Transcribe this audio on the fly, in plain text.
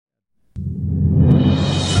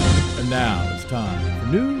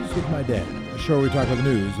News with My Dad, a show where we talk about the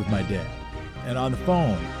news with my dad. And on the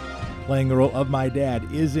phone, playing the role of my dad,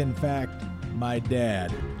 is in fact my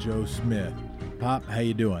dad, Joe Smith. Pop, how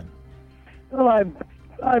you doing? Well,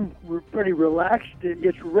 I'm pretty relaxed.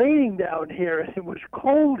 It's raining down here, and it was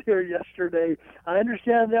cold here yesterday. I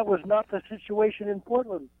understand that was not the situation in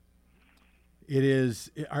Portland. It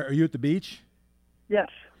is. Are you at the beach? Yes.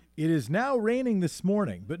 It is now raining this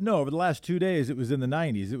morning, but no, over the last 2 days it was in the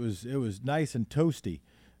 90s. It was nice and toasty.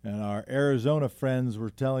 And our Arizona friends were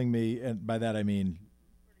telling me, and by that I mean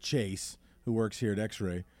Chase, who works here at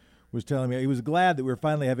X-Ray, was telling me he was glad that we were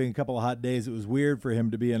finally having a couple of hot days. It was weird for him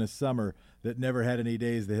to be in a summer that never had any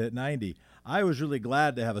days that hit 90. I was really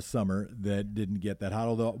glad to have a summer that didn't get that hot,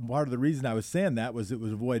 although part of the reason I was saying that was it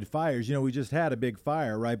would avoid fires. You know, we just had a big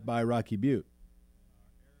fire right by Rocky Butte.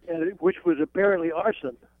 Which was apparently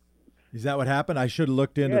arson. Is that what happened? I should have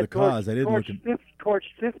looked into the cause. I didn't look into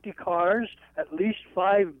torched 50 cars, at least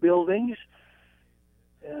 5 buildings,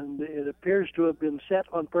 and it appears to have been set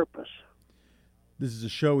on purpose. This is a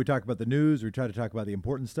show we talk about the news. We try to talk about the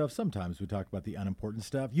important stuff. Sometimes we talk about the unimportant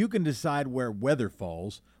stuff. You can decide where weather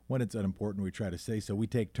falls. When it's unimportant, we try to say so. We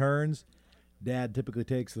take turns. Dad typically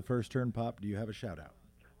takes the first turn. Pop, do you have a shout-out?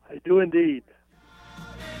 I do indeed.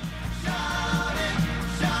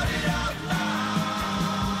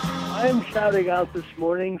 I am shouting out this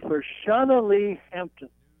morning for Shauna Lee Hampton.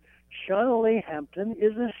 Shauna Lee Hampton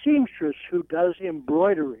is a seamstress who does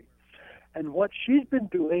embroidery. And what she's been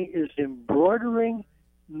doing is embroidering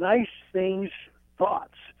nice things,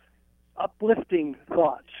 thoughts, uplifting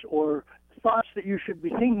thoughts, or thoughts that you should be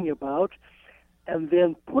thinking about, and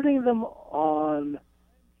then putting them on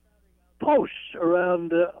posts around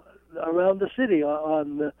the city,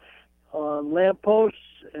 on lampposts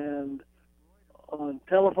and on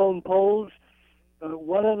telephone poles.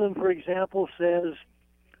 One of them, for example, says,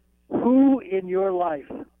 "Who in your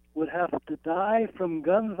life would have to die from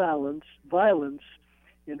gun violence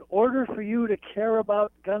in order for you to care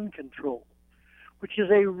about gun control?" Which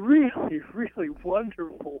is a really, really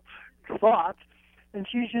wonderful thought. And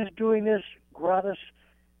she's just doing this gratis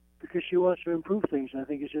because she wants to improve things. I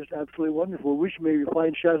think it's just absolutely wonderful. We should maybe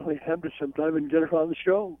find Shauna Lee Hampton sometime and get her on the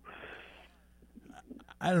show.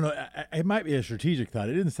 I don't know. It might be a strategic thought.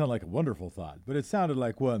 It didn't sound like a wonderful thought, but it sounded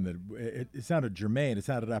like one that it sounded germane. It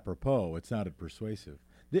sounded apropos. It sounded persuasive.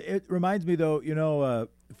 It reminds me, though,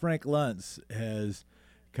 Frank Luntz has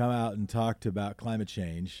come out and talked about climate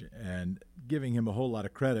change and giving him a whole lot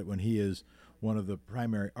of credit when he is one of the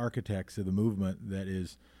primary architects of the movement that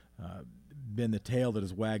is been the tail that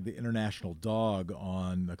has wagged the international dog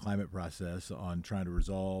on the climate process, on trying to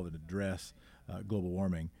resolve and address global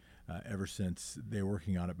warming. Ever since they were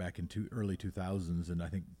working on it back in early 2000s, and I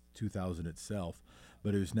think 2000 itself.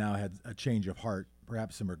 But who's now had a change of heart,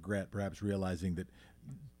 perhaps some regret, perhaps realizing that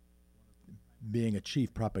being a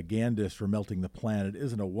chief propagandist for melting the planet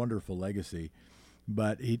isn't a wonderful legacy.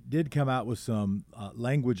 But he did come out with some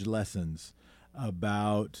language lessons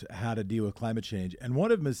about how to deal with climate change. And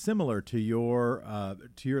one of them is similar to your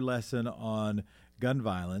lesson on gun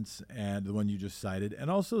violence and the one you just cited, and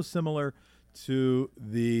also similar to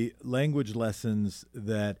the language lessons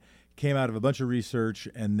that came out of a bunch of research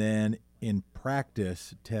and then in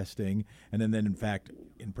practice testing, and then in fact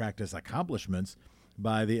in practice accomplishments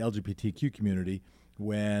by the LGBTQ community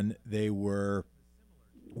when they were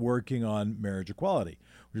working on marriage equality,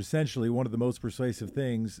 which essentially one of the most persuasive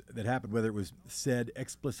things that happened, whether it was said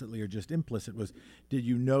explicitly or just implicit, was, did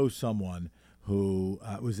you know someone who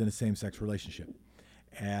was in a same-sex relationship?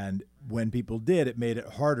 And when people did, it made it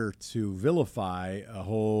harder to vilify a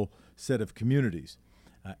whole set of communities.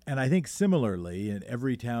 And I think similarly, in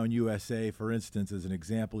Everytown USA, for instance, as an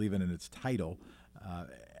example, even in its title,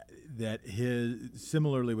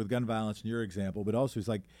 similarly with gun violence in your example, but also it's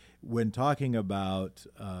like when talking about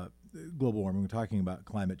global warming, when talking about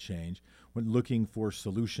climate change, when looking for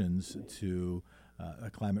solutions to a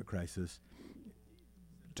climate crisis,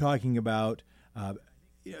 talking about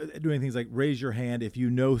doing things like raise your hand if you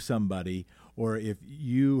know somebody, or if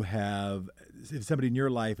somebody in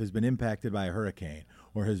your life has been impacted by a hurricane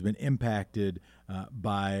or has been impacted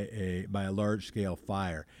by a large scale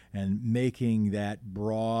fire, and making the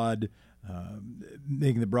broad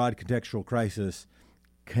contextual crisis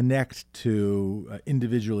connect to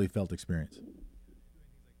individually felt experience.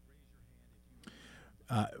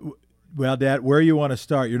 Well, Dad, where you want to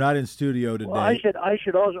start? You're not in studio today. Well, I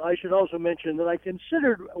should also mention that I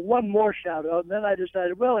considered one more shout out, and then I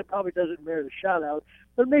decided, well, it probably doesn't merit a shout out,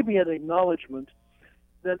 but maybe an acknowledgement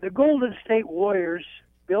that the Golden State Warriors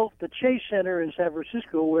built the Chase Center in San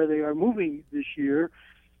Francisco, where they are moving this year,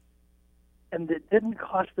 and it didn't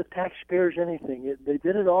cost the taxpayers anything. They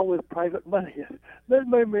did it all with private money. That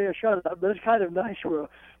made me a shout out, but it's kind of nice for a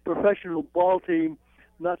professional ball team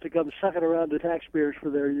not to come sucking around the taxpayers for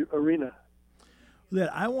their arena.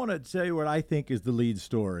 I want to tell you what I think is the lead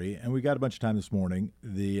story, and we got a bunch of time this morning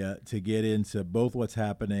to get into both what's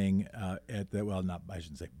happening I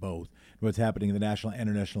shouldn't say both, what's happening at the national and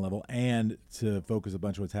international level, and to focus a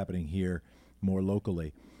bunch on what's happening here more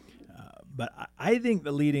locally. But I think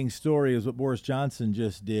the leading story is what Boris Johnson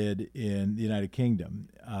just did in the United Kingdom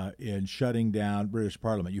in shutting down British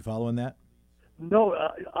Parliament. You following that? No,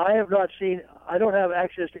 I have not seen. I don't have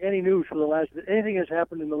access to any news for anything has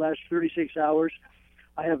happened in the last 36 hours.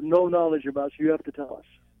 I have no knowledge about, so you have to tell us.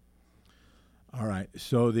 All right.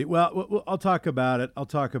 So I'll talk about it. I'll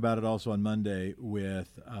talk about it also on Monday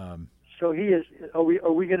with. So he is. Are we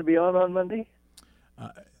going to be on Monday?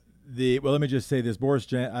 Let me just say this.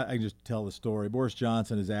 I can just tell the story. Boris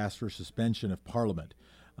Johnson has asked for suspension of Parliament.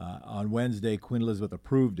 On Wednesday, Queen Elizabeth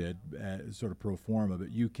approved it, sort of pro forma, but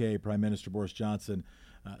UK Prime Minister Boris Johnson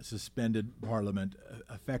suspended Parliament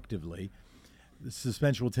effectively. The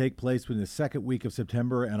suspension will take place between the second week of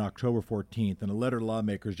September and October 14th. In a letter to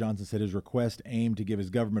lawmakers, Johnson said his request aimed to give his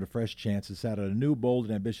government a fresh chance to set out a new, bold,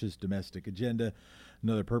 and ambitious domestic agenda.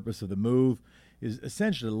 Another purpose of the move is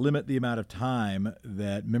essentially to limit the amount of time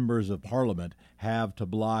that members of Parliament have to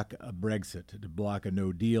block a Brexit, to block a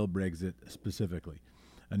no-deal Brexit specifically.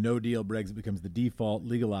 A no-deal Brexit becomes the default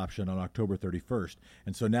legal option on October 31st.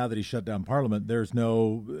 And so now that he shut down Parliament, there's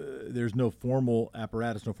no formal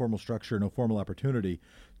apparatus, no formal structure, no formal opportunity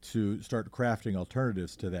to start crafting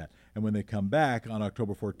alternatives to that. And when they come back on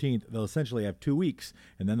October 14th, they'll essentially have 2 weeks,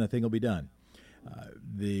 and then the thing will be done.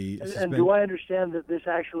 And do I understand that this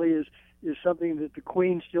actually is something that the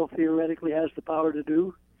Queen still theoretically has the power to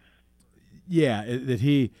do? Yeah,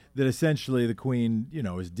 that essentially the Queen,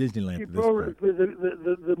 is Disneyland at this point.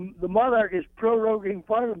 The monarch is proroguing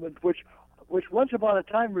Parliament, which once upon a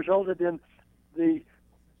time resulted in the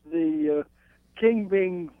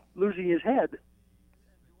king losing his head.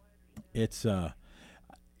 It's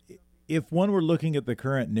if one were looking at the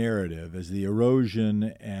current narrative as the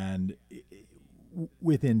erosion and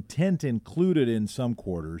with intent included in some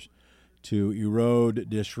quarters to erode,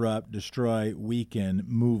 disrupt, destroy, weaken,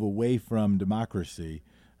 move away from democracy,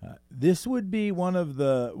 this would be one of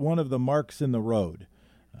the marks in the road.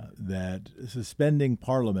 That suspending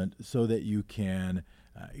Parliament so that you can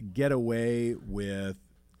get away with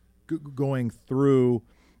going through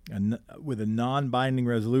with a non-binding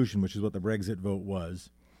resolution, which is what the Brexit vote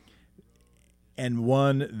was, and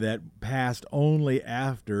one that passed only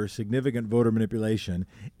after significant voter manipulation,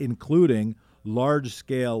 including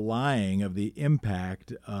large-scale lying of the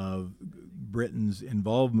impact of Britain's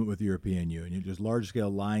involvement with the European Union, just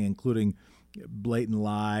large-scale lying, including blatant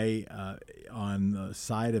lie on the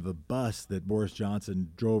side of a bus that Boris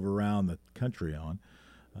Johnson drove around the country on.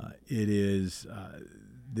 This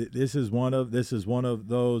is one of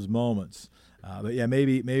those moments. But yeah,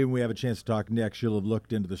 maybe when we have a chance to talk next, you'll have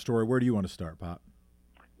looked into the story. Where do you want to start, Pop?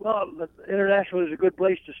 Well, international is a good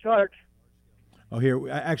place to start. Oh, here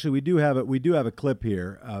actually we do have a clip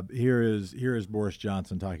here. Here is Boris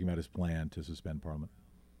Johnson talking about his plan to suspend Parliament.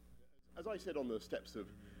 As I said on the steps of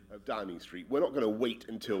Downing Street, we're not going to wait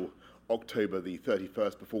until October the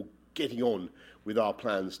 31st before getting on with our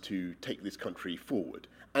plans to take this country forward.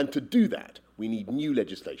 And to do that, we need new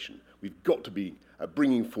legislation. We've got to be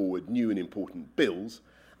bringing forward new and important bills,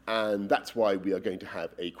 and that's why we are going to have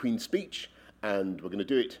a Queen's speech, and we're going to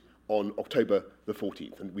do it on October the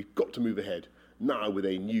 14th. And we've got to move ahead now with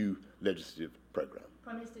a new legislative programme.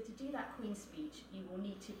 Prime Minister, to do that Queen's speech, you will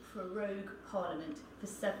need to prorogue Parliament for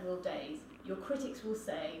several days. Your critics will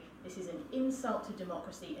say this is an insult to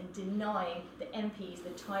democracy and denying the MPs the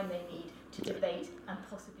time they need to debate and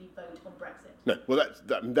possibly vote on Brexit. No, well,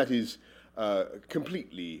 that is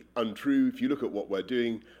completely untrue. If you look at what we're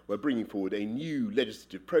doing, we're bringing forward a new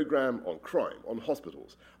legislative programme on crime, on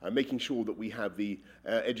hospitals, making sure that we have the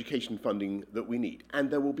education funding that we need. And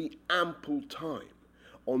there will be ample time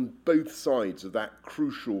on both sides of that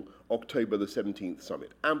crucial October the 17th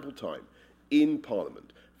summit, ample time in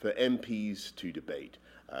Parliament for MPs to debate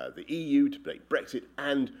the EU, to debate Brexit,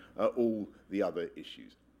 and all the other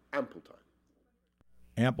issues. Ample time.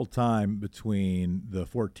 Ample time between the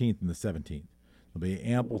 14th and the 17th. There'll be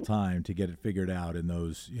ample time to get it figured out in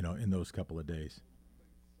those couple of days.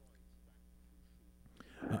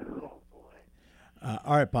 All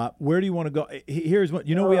right, Pop. Where do you want to go? Here's what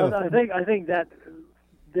we have. I think that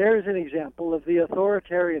there's an example of the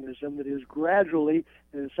authoritarianism that is gradually,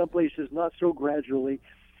 and in some places not so gradually,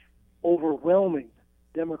 overwhelming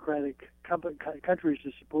democratic countries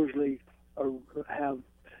that supposedly have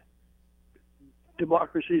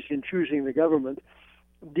democracies in choosing the government.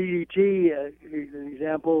 DDT, an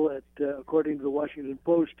example, according to the Washington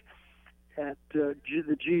Post, at the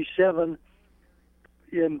G7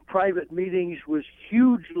 in private meetings was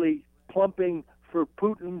hugely plumping for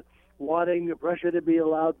Putin, wanting Russia to be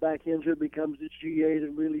allowed back in so it becomes the G8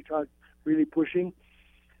 and really pushing.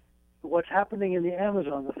 What's happening in the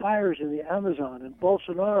Amazon, the fires in the Amazon, and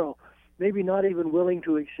Bolsonaro maybe not even willing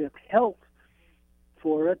to accept help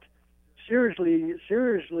for it,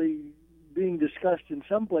 seriously being discussed in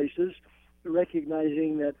some places,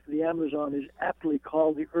 recognizing that the Amazon is aptly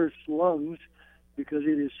called the Earth's lungs because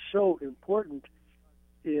it is so important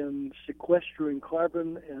in sequestering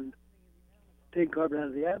carbon and taking carbon out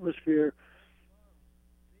of the atmosphere.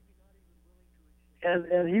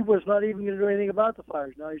 And he was not even going to do anything about the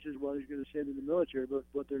fires. Now he says, well, he's going to send in the military, but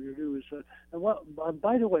what they're going to do is...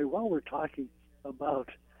 by the way, while we're talking about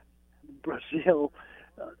Brazil,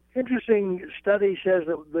 interesting study says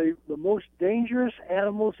that the most dangerous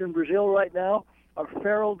animals in Brazil right now are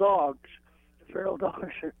feral dogs. Feral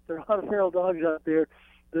dogs, there are a lot of feral dogs out there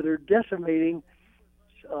that are decimating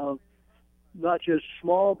not just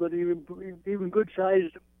small, but even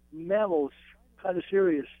good-sized mammals. Kind of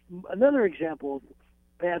serious. Another example of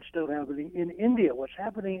bad stuff happening in India. What's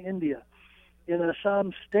happening in India? In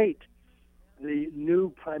Assam State, the new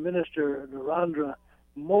Prime Minister, Narendra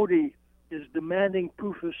Modi, is demanding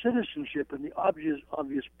proof of citizenship, and the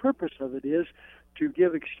obvious purpose of it is to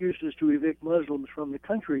give excuses to evict Muslims from the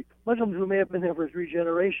country, Muslims who may have been there for 3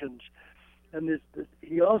 generations. And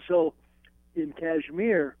he also, in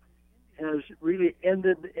Kashmir, has really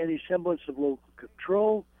ended any semblance of local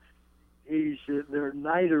control. There are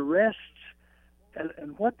night arrests,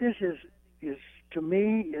 and what this is to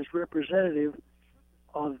me is representative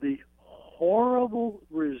of the horrible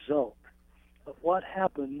result of what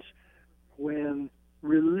happens when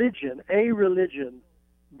a religion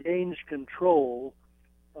gains control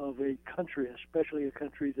of a country, especially a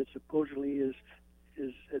country that supposedly is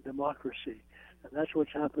a democracy. And that's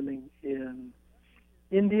what's happening in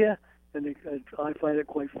India, and I find it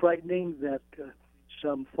quite frightening that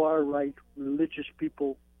some far-right religious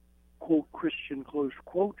people, quote, Christian, close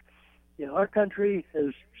quote, in our country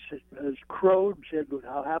has crowed, said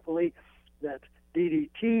how happily, that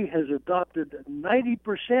DDT has adopted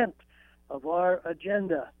 90% of our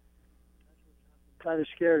agenda. Kind of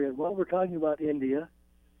scary. And while we're talking about India,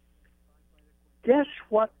 guess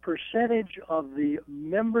what percentage of the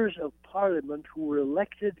members of parliament who were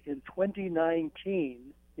elected in 2019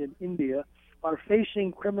 in India are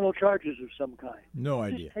facing criminal charges of some kind? No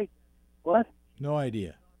idea. What? No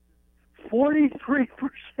idea. 43%.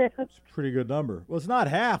 It's a pretty good number. Well, it's not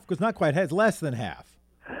half, because not quite half. It's less than half.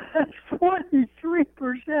 That's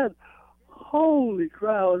 43%. Holy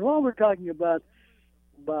crow. And while we're talking about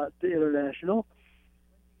the international,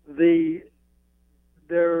 we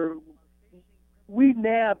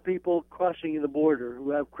nab people crossing the border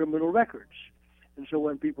who have criminal records. And so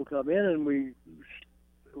when people come in and we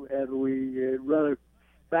run a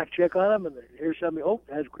back check on them, and here's somebody,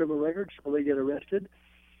 has criminal records, so they get arrested.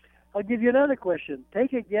 I'll give you another question.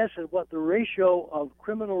 Take a guess at what the ratio of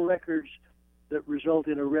criminal records that result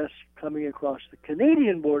in arrests coming across the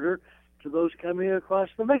Canadian border to those coming across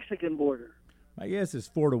the Mexican border. My guess is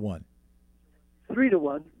 4-1.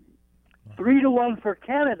 3-1. 3-1 for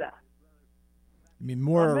Canada. I mean,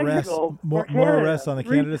 more arrests on the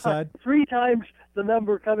Canada side? 3 times the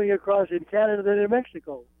number coming across in Canada than in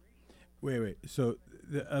Mexico. Wait. So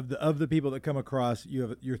of the people that come across,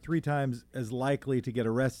 you're 3 times as likely to get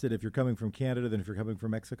arrested if you're coming from Canada than if you're coming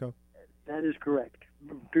from Mexico? That is correct.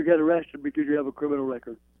 To get arrested because you have a criminal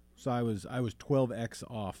record. So I was 12x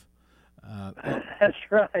off. That's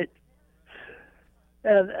right.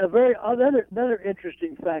 And another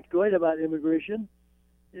interesting factoid about immigration: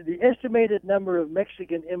 the estimated number of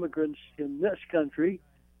Mexican immigrants in this country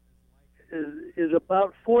is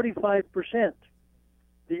about 45%.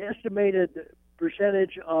 The estimated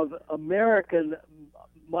percentage of American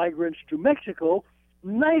migrants to Mexico,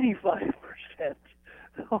 95%.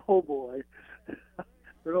 Oh boy.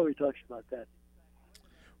 Nobody talks about that.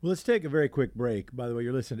 Well, let's take a very quick break. By the way,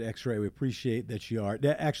 you're listening to X-Ray. We appreciate that you are.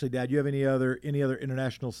 Actually, Dad, you have any other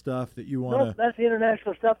international stuff that you want to? Nope, that's the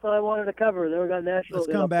international stuff that I wanted to cover. Then we got national.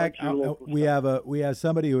 Let's come back. We have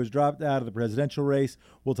somebody who has dropped out of the presidential race.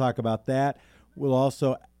 We'll talk about that. We'll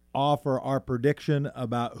also offer our prediction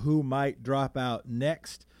about who might drop out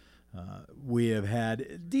next. We have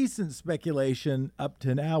had decent speculation up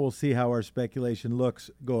to now. We'll see how our speculation looks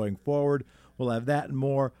going forward. We'll have that and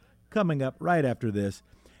more coming up right after this.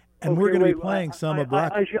 And Okay, we're going to be wait, playing some of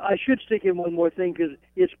Brock. I should stick in one more thing because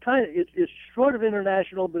it's it's sort of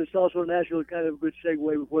international, but it's also national. Kind of a good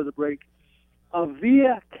segue before the break.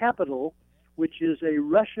 Avia Capital, which is a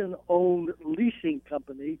Russian-owned leasing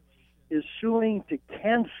company, is suing to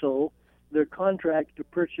cancel their contract to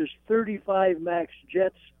purchase 35 MAX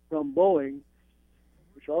jets from Boeing,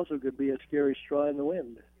 which also could be a scary straw in the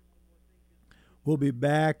wind. We'll be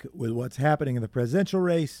back with what's happening in the presidential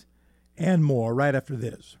race and more right after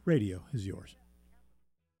this. Radio is yours.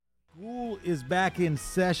 School is back in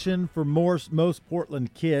session for most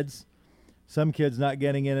Portland kids. Some kids not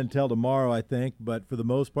getting in until tomorrow, I think, but for the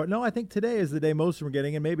most part, no, I think today is the day most of them are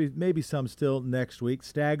getting in. Maybe some still next week.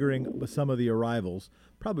 Staggering with some of the arrivals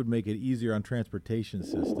probably would make it easier on transportation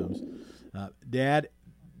systems. Dad,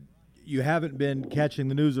 you haven't been catching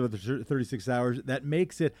the news of the 36 hours. That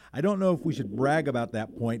makes it, I don't know if we should brag about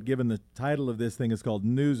that point, given the title of this thing is called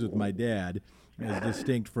News with My Dad, as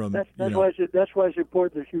distinct from, That's why it's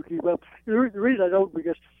important that you keep up. The reason I don't,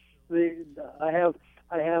 because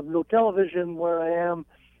I have no television where I am,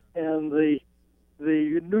 and the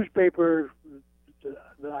newspaper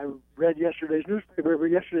that I read yesterday's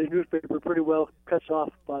newspaper pretty well cuts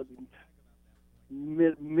off about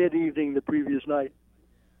mid-evening the previous night.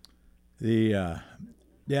 And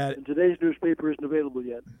today's newspaper isn't available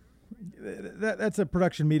yet. That's a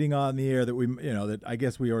production meeting on the air that I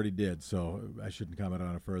guess we already did, so I shouldn't comment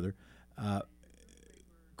on it further.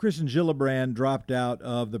 Kirsten Gillibrand dropped out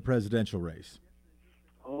of the presidential race.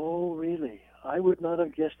 Oh, really? I would not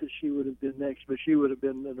have guessed that she would have been next, but she would have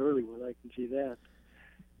been an early one. I can see that.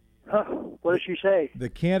 What did she say? The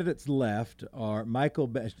candidates left are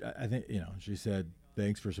Michael. I think she said,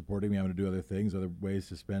 "Thanks for supporting me. I'm going to do other things, other ways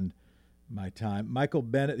to spend my time." Michael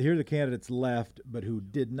Bennett. Here are the candidates left, but who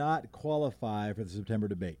did not qualify for the September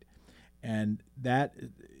debate, and that,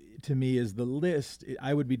 to me, is the list.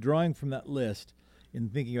 I would be drawing from that list in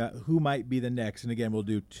thinking about who might be the next. And again, we'll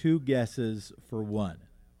do two guesses for one.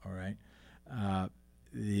 All right.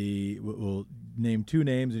 We'll name two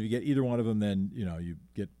names. If you get either one of them, then you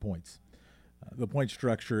get points. The point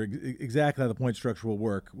structure, exactly how the point structure will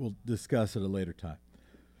work, we'll discuss at a later time.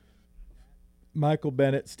 Michael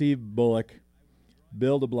Bennett, Steve Bullock,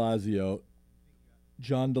 Bill de Blasio,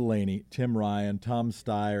 John Delaney, Tim Ryan, Tom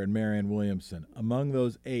Steyer, and Marianne Williamson. Among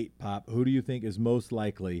those 8, Pop, who do you think is most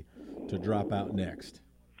likely to drop out next?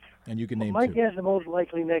 And you can name my two. guess the most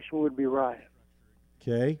likely next one would be Ryan.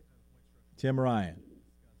 Okay. Tim Ryan.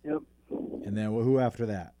 Yep. And then who after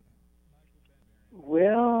that?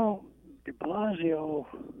 Well, de Blasio.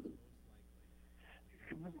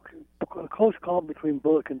 A close call between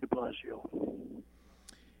Bullock and de Blasio.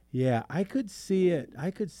 Yeah, I could see it. I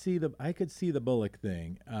could see the Bullock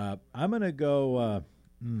thing. I'm gonna go.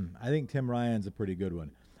 I think Tim Ryan's a pretty good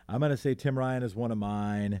one. I'm gonna say Tim Ryan is one of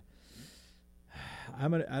mine. I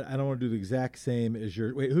don't want to do the exact same as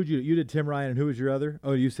your. Wait, you did Tim Ryan, and who was your other?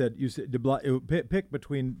 Oh, you said pick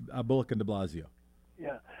between Bullock and de Blasio.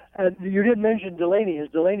 Yeah, and you did mention Delaney. Is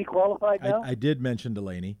Delaney qualified now? I did mention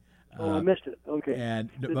Delaney. Oh, I missed it. Okay.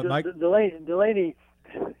 But Mike Delaney.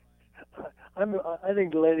 I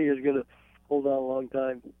think Delaney is going to hold on a long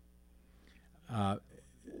time.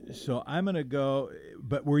 So I'm going to go.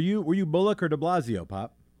 But were you Bullock or de Blasio,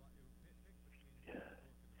 Pop?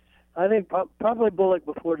 I think probably Bullock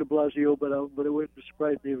before de Blasio, but it wouldn't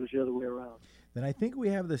surprise me if it was the other way around. Then I think we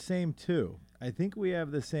have the same two.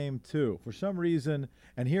 For some reason,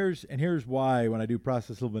 and here's why when I do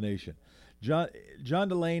process elimination. John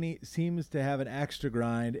Delaney seems to have an axe to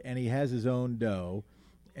grind, and he has his own dough,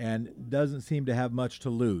 and doesn't seem to have much to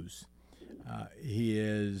lose.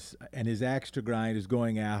 And his axe to grind is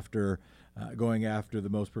going after the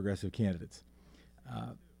most progressive candidates.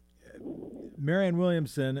 Marianne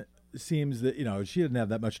Williamson seems that she doesn't have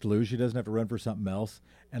that much to lose. She doesn't have to run for something else,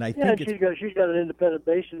 and I think she's got an independent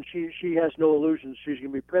base, and she has no illusions. She's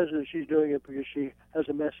going to be president. She's doing it because she has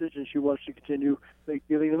a message, and she wants to continue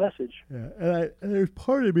giving the message. Yeah, and there's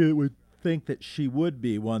part of me that would think that she would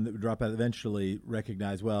be one that would drop out eventually.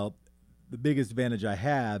 Recognize, well, the biggest advantage I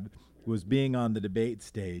had was being on the debate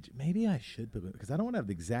stage. Maybe I should, because I don't want to have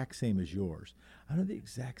the exact same as yours.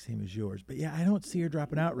 But yeah, I don't see her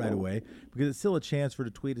dropping out right away because it's still a chance for her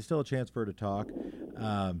to tweet. It's still a chance for her to talk.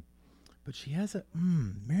 But she has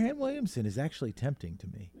Marianne Williamson is actually tempting to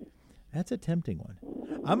me. That's a tempting one.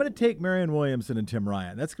 I'm going to take Marianne Williamson and Tim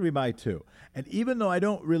Ryan. That's going to be my two. And even though I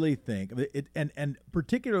don't really think it, and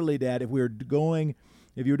particularly, Dad, if you were doing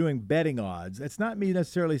betting odds, that's not me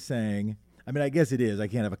necessarily saying. I mean, I guess it is. I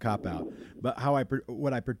can't have a cop-out. But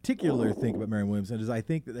what I particularly think about Marianne Williamson is I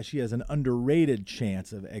think that she has an underrated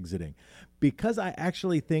chance of exiting, because I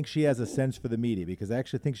actually think she has a sense for the media, because I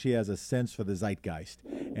actually think she has a sense for the zeitgeist.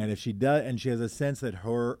 And if she does, and she has a sense that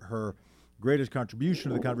her greatest contribution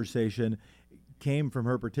to the conversation came from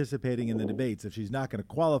her participating in the debates. If she's not going to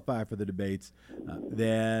qualify for the debates,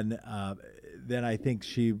 then I think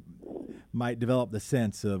she might develop the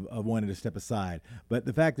sense of wanting to step aside. But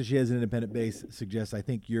the fact that she has an independent base suggests I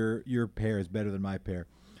think your pair is better than my pair.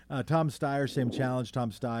 Tom Steyer, same challenge. Tom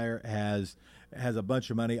Steyer has a bunch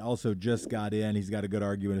of money, also just got in. He's got a good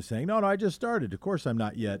argument of saying, no, I just started. Of course I'm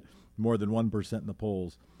not yet more than 1% in the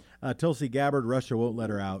polls. Tulsi Gabbard, Russia won't let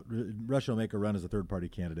her out. Russia will make her run as a third-party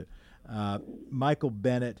candidate. Michael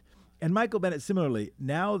Bennet, similarly,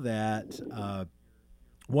 now that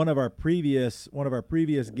one of our previous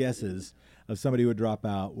guesses of somebody who would drop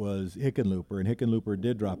out was Hickenlooper, and Hickenlooper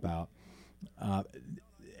did drop out,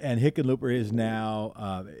 and Hickenlooper is now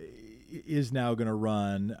going to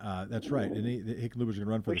run. That's right, and Hickenlooper's going to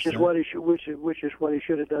run for the Senate. Which is what he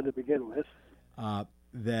should have done to begin with.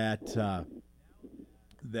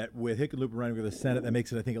 That with Hickenlooper running for the Senate, that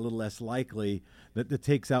makes it, I think, a little less likely that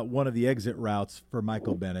takes out one of the exit routes for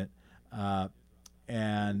Michael Bennet. So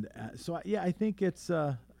I think it's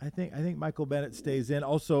I think Michael Bennet stays in.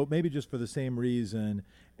 Also, maybe just for the same reason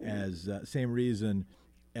as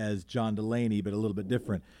John Delaney, but a little bit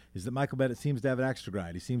different, is that Michael Bennet seems to have an extra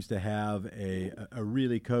grind. He seems to have a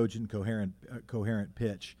really cogent, coherent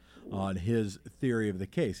pitch on his theory of the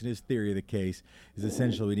case. And his theory of the case is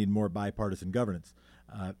essentially we need more bipartisan governance.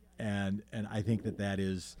 And I think that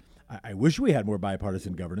is. I wish we had more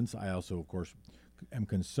bipartisan governance. I also, of course, am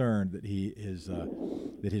concerned that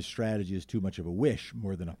that his strategy is too much of a wish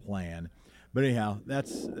more than a plan. But anyhow,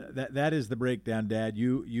 that is the breakdown, Dad.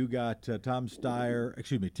 You got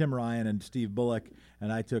Tim Ryan and Steve Bullock,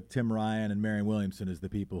 and I took Tim Ryan and Marianne Williamson as the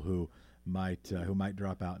people who might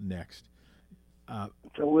drop out next.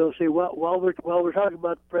 So we'll see. While we're talking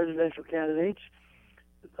about presidential candidates,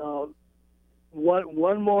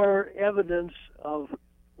 one more evidence of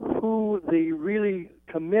who the really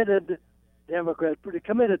committed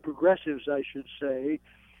progressives, I should say,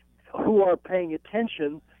 who are paying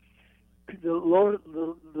attention.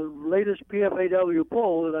 The latest PFAW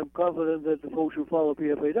poll, and I'm confident that the folks who follow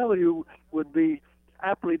PFAW would be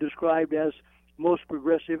aptly described as most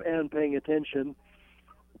progressive and paying attention.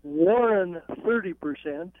 Warren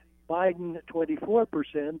 30%, Biden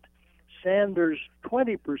 24%, Sanders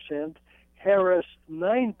 20%, Harris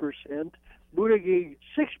 9%, Buttigieg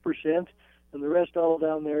 6%, and the rest all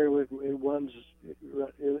down there in ones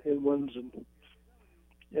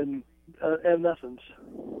and nothings.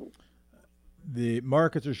 The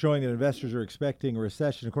markets are showing that investors are expecting a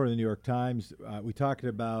recession, according to the New York Times. We talked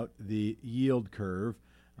about the yield curve.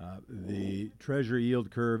 The Treasury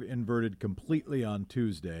yield curve inverted completely on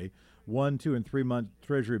Tuesday. 1, 2, and 3-month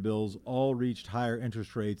Treasury bills all reached higher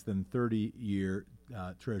interest rates than 30-year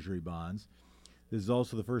Treasury bonds. This is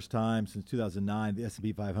also the first time since 2009 the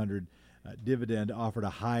S&P 500 dividend offered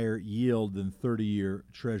a higher yield than 30-year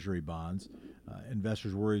Treasury bonds.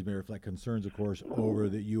 Investors' worries may reflect concerns, of course, over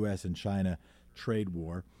the U.S. and China trade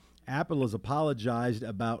war. Apple has apologized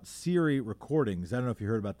about Siri recordings. I don't know if you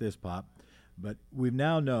heard about this, Pop, but we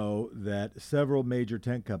now know that several major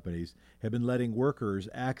tech companies have been letting workers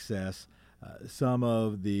access some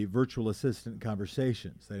of the virtual assistant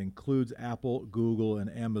conversations. That includes Apple, Google, and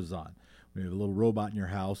Amazon. We have a little robot in your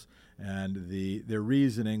house, and their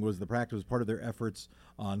reasoning was the practice was part of their efforts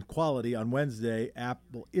on quality. On Wednesday,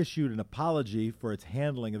 Apple issued an apology for its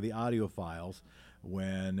handling of the audio files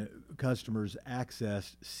when customers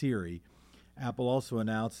accessed Siri. Apple also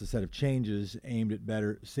announced a set of changes aimed at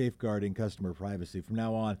better safeguarding customer privacy. From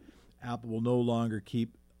now on, Apple will no longer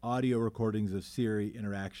keep audio recordings of Siri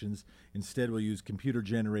interactions. Instead, we'll use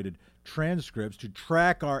computer-generated transcripts to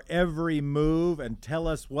track our every move and tell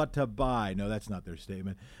us what to buy. No, that's not their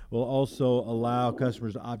statement. We'll also allow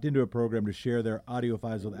customers to opt into a program to share their audio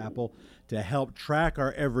files with Apple to help track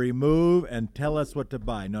our every move and tell us what to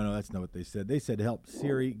buy. No, that's not what they said. They said to help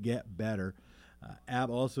Siri get better.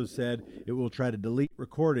 Apple also said it will try to delete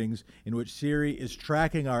recordings in which Siri is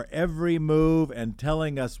tracking our every move and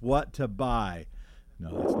telling us what to buy.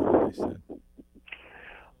 No, that's not what they said.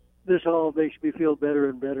 This all makes me feel better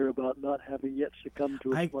and better about not having yet succumbed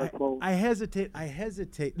to a smartphone. I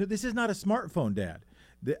hesitate. No, this is not a smartphone, Dad.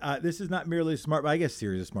 This is not merely a smartphone. I guess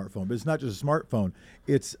Siri is a smartphone, but it's not just a smartphone.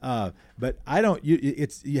 It's but I don't.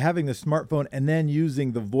 It's you having the smartphone and then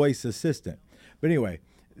using the voice assistant. But anyway,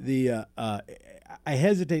 I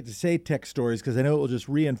hesitate to say tech stories because I know it will just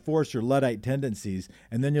reinforce your Luddite tendencies,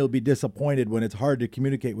 and then you'll be disappointed when it's hard to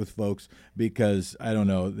communicate with folks because I don't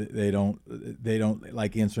know, they don't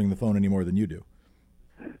like answering the phone any more than you do.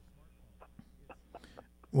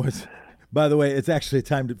 By the way, it's actually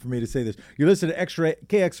time for me to say this. You're listening to X-Ray,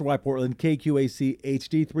 KXY Portland, KQAC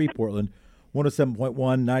HD3 Portland, 107.1,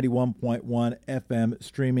 91.1 FM,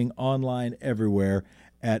 streaming online everywhere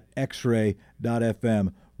at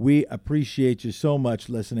xray.fm. We appreciate you so much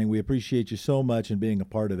listening. We appreciate you so much and being a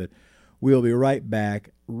part of it. We'll be right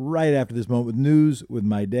back right after this moment with news with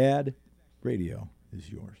my dad. Radio is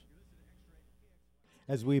yours.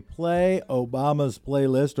 As we play Obama's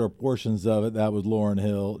playlist, or portions of it, that was Lauryn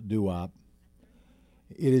Hill, doo-wop.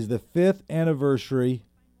 It is the 5th anniversary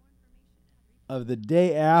of the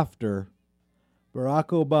day after Barack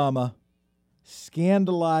Obama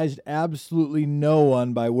scandalized absolutely no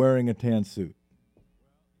one by wearing a tan suit.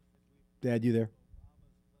 Dad, you there?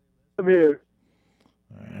 I'm here.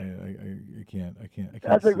 I can't.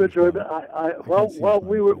 That's a good story. But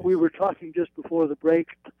we were talking just before the break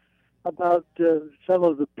about some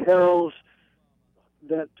of the perils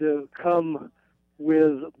that come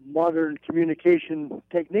with modern communication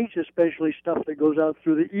techniques, especially stuff that goes out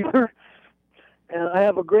through the ether. And I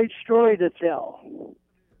have a great story to tell.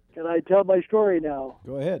 Can I tell my story now?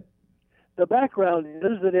 Go ahead. The background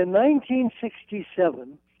is that in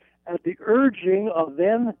 1967, at the urging of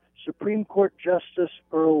then Supreme Court Justice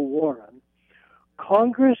Earl Warren,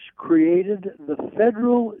 Congress created the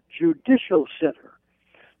Federal Judicial Center,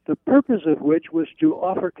 the purpose of which was to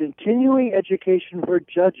offer continuing education for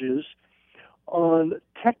judges on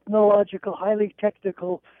technological, highly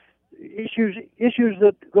technical issues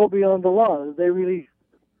that go beyond the law.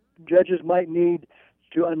 Judges might need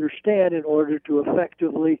to understand in order to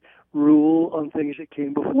effectively rule on things that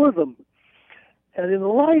came before them. And in the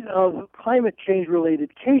light of climate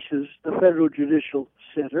change-related cases, the Federal Judicial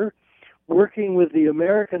Center, working with the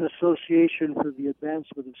American Association for the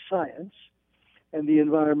Advancement of Science and the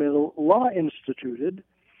Environmental Law Institute,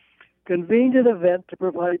 convened an event to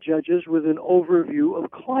provide judges with an overview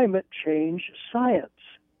of climate change science.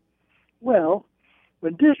 Well,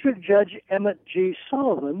 when District Judge Emmett G.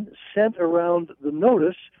 Sullivan sent around the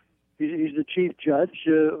notice, he's the chief judge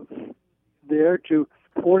there, to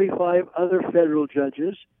 45 other federal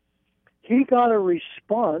judges, he got a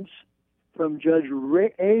response from Judge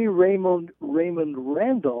Raymond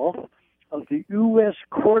Randolph of the U.S.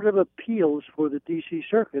 Court of Appeals for the D.C.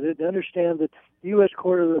 Circuit. And understand that the U.S.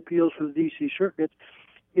 Court of Appeals for the D.C. Circuit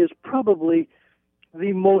is probably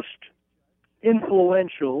the most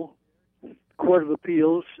influential Court of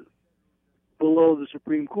Appeals below the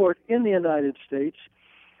Supreme Court in the United States.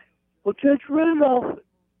 Well, Judge Randolph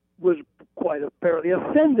was quite apparently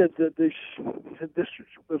offended that this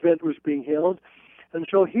event was being held, and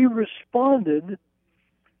so he responded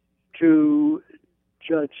to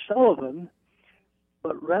Judge Sullivan,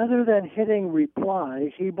 but rather than hitting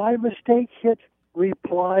reply, he by mistake hit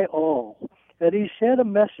reply all, and he sent a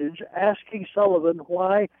message asking Sullivan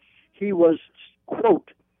why he was,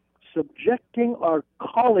 quote, subjecting our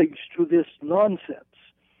colleagues to this nonsense,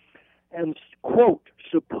 and, quote,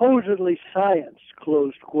 supposedly science,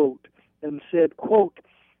 closed quote, and said, quote,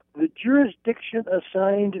 the jurisdiction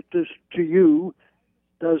assigned to you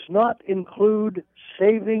does not include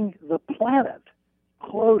saving the planet,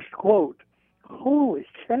 closed quote. Holy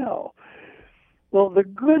cow. Well, the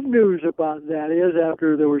good news about that is,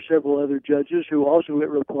 after there were several other judges who also hit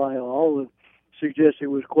reply all and suggested it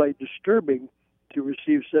was quite disturbing to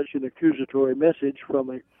receive such an accusatory message from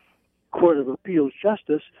a Court of Appeals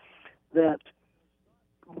justice, that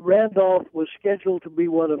Randolph was scheduled to be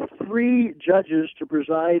one of 3 judges to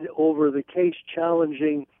preside over the case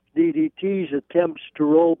challenging DDT's attempts to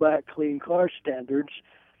roll back clean car standards,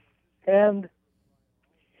 and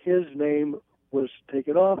his name was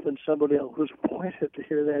taken off and somebody else was appointed to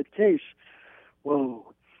hear that case.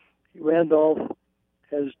 Whoa. Randolph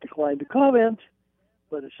has declined to comment,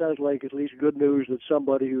 but it sounds like at least good news that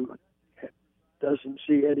somebody who doesn't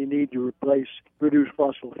see any need to reduce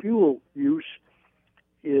fossil fuel use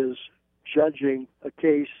is judging a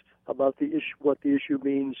case about the issue, what the issue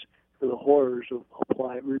means for the horrors of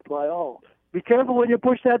reply all. Be careful when you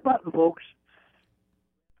push that button, folks.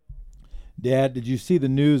 Dad, did you see the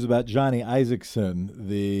news about Johnny Isakson,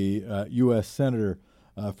 the U.S. Senator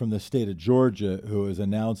from the state of Georgia, who is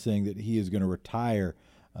announcing that he is going to retire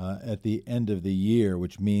at the end of the year,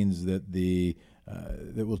 which means that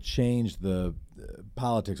that will change the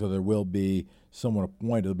politics, or there will be someone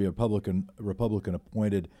appointed. There'll be a Republican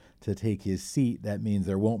appointed to take his seat. That means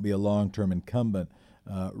there won't be a long-term incumbent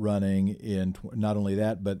running in. Not only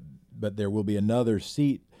that, but there will be another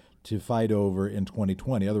seat to fight over in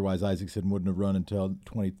 2020. Otherwise, Isaacson wouldn't have run until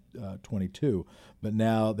 2022. But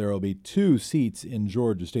now there will be 2 seats in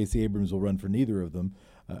Georgia. Stacey Abrams will run for neither of them,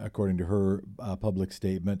 according to her public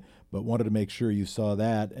statement. But wanted to make sure you saw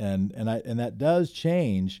that, and that does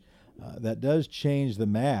change. That does change the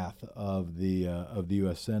math of the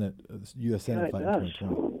U.S. Senate fight in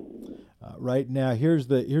 2020. Right now, here's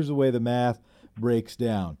the way the math breaks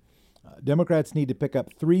down. Democrats need to pick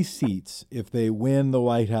up 3 seats if they win the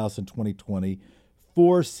White House in 2020,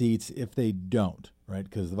 4 seats if they don't, right?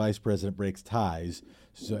 Because the vice president breaks ties,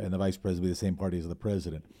 and the vice president will be the same party as the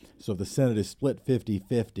president. So if the Senate is split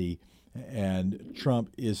 50-50 and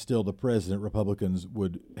Trump is still the president, Republicans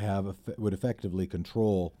would effectively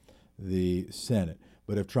control the Senate.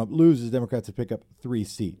 But if Trump loses, Democrats have to pick up 3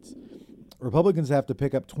 seats. Republicans have to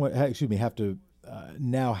pick up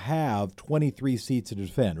now have 23 seats to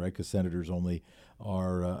defend, right? Because senators only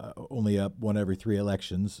are only up one every 3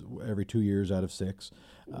 elections, every 2 years out of 6.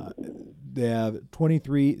 They have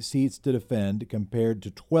 23 seats to defend compared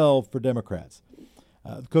to 12 for Democrats.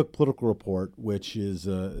 The Cook Political Report, which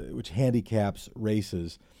handicaps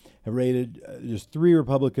races, have rated just 3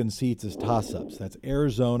 Republican seats as toss-ups. That's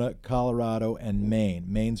Arizona, Colorado, and Maine.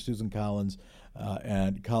 Maine, Susan Collins,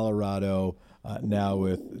 and Colorado now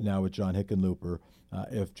with John Hickenlooper,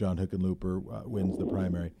 if John Hickenlooper wins the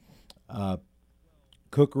primary.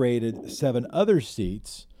 Cook rated 7 other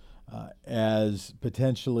seats as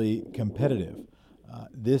potentially competitive.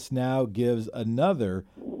 This now gives another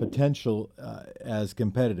potential as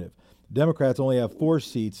competitive. Democrats only have 4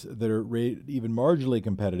 seats that are rated even marginally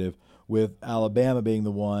competitive, with Alabama being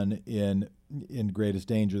the one in greatest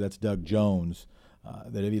danger. That's Doug Jones.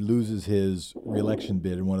 That if he loses his reelection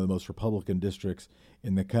bid in one of the most Republican districts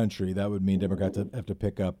in the country, that would mean Democrats have to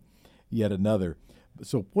pick up yet another.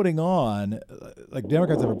 So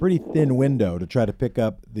Democrats have a pretty thin window to try to pick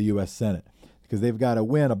up the U.S. Senate, because they've got to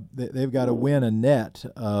win a net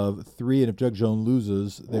of 3, and if Doug Jones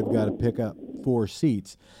loses, they've got to pick up 4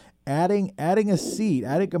 seats. Adding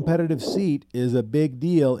a competitive seat is a big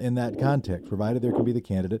deal in that context, provided there can be the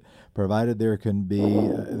candidate, provided there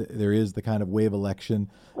is the kind of wave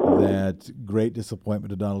election that great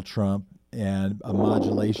disappointment to Donald Trump and a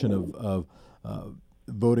modulation of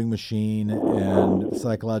voting machine and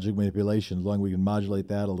psychological manipulation. As long as we can modulate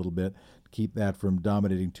that a little bit, keep that from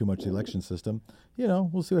dominating too much the election system,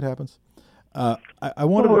 we'll see what happens. I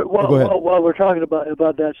wanted to go ahead. While we're talking about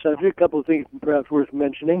that subject, a couple of things perhaps worth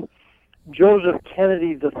mentioning. Joseph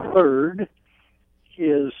Kennedy III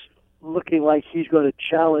is looking like he's going to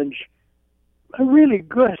challenge a really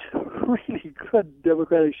good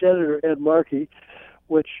Democratic Senator, Ed Markey,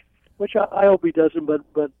 which I hope he doesn't,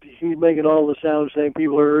 but he's making all the sounds saying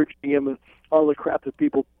people are urging him, and all the crap that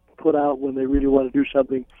people put out when they really want to do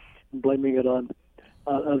something and blaming it on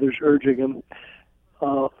others urging him.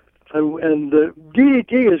 And the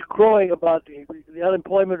DDT is growing about the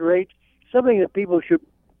unemployment rate, something that people should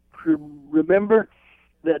remember,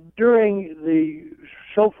 that during the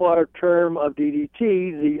so far term of DDT,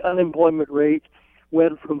 the unemployment rate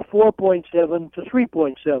went from 4.7 to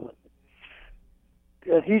 3.7.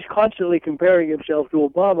 And he's constantly comparing himself to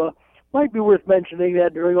Obama. Might be worth mentioning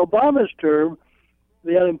that during Obama's term,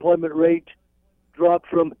 the unemployment rate dropped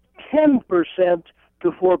from 10%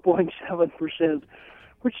 to 4.7%.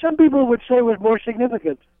 which some people would say was more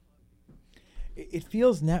significant. It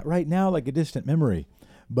feels right now like a distant memory,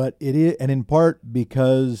 but it is, and in part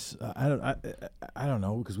because I don't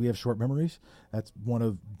know, because we have short memories. That's one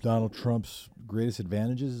of Donald Trump's greatest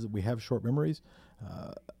advantages, is that we have short memories.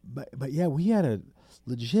 But yeah, we had a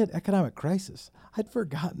legit economic crisis. I'd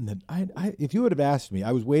forgotten that. If you would have asked me,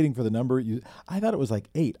 I was waiting for the number. I thought it was like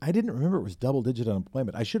 8. I didn't remember it was double-digit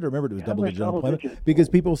unemployment. I should have remembered it was double-digit unemployment because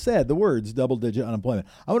people said the words double-digit unemployment.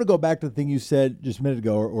 I want to go back to the thing you said just a minute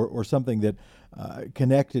ago, or something that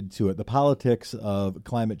connected to it, the politics of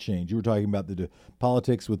climate change. You were talking about the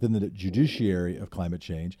politics within the judiciary of climate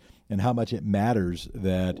change and how much it matters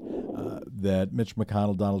that Mitch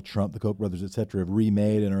McConnell, Donald Trump, the Koch brothers, et cetera, have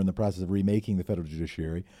remade and are in the process of remaking the federal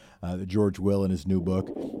judiciary. That George Will, in his new book,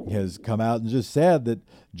 has come out and just said that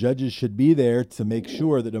judges should be there to make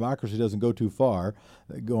sure that democracy doesn't go too far,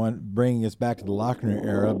 bringing us back to the Lochner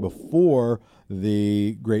era, before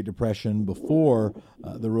the Great Depression, before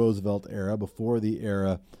the Roosevelt era, before the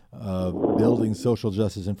era of building social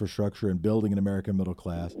justice infrastructure and building an American middle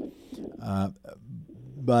class.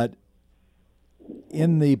 But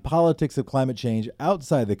in the politics of climate change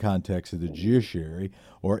outside the context of the judiciary,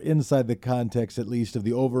 or inside the context at least of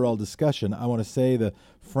the overall discussion, I want to say the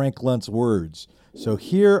Frank Luntz words. So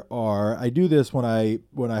here are, I do this when I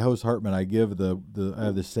host Hartman. I give I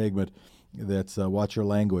have this segment that's Watch Your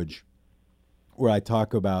Language, where I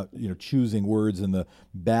talk about choosing words in the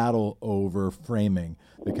battle over framing,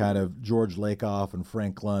 the kind of George Lakoff and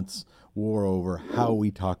Frank Luntz war over how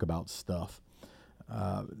we talk about stuff.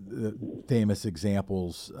 The famous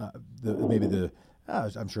examples,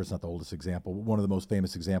 I'm sure it's not the oldest example, but one of the most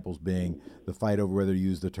famous examples being the fight over whether to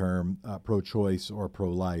use the term pro-choice or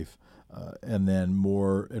pro-life. And then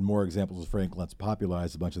more examples of Frank Luntz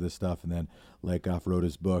popularized a bunch of this stuff, and then Lakoff wrote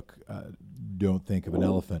his book, Don't Think of an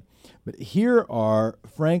Elephant. But here are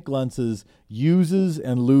Frank Luntz's uses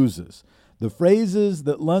and loses. The phrases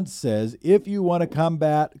that Luntz says, if you want to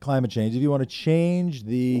combat climate change, if you want to change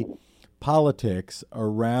the politics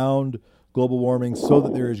around global warming so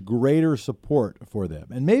that there is greater support for them.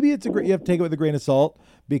 And maybe you have to take it with a grain of salt,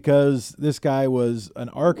 because this guy was an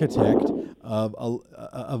architect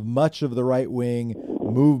of much of the right-wing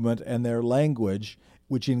movement and their language,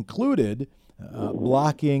 which included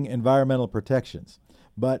blocking environmental protections.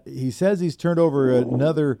 But he says he's turned over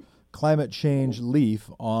another climate change leaf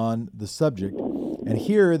on the subject, and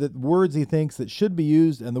here are the words he thinks that should be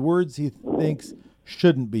used and the words he thinks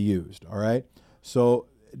shouldn't be used. All right. So,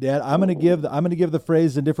 Dad, I'm going to give the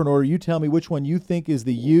phrase in different order. You tell me which one you think is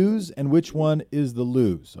the use and which one is the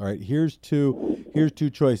lose. All right. Here's two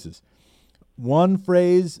choices. One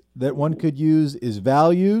phrase that one could use is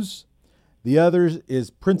values. The other is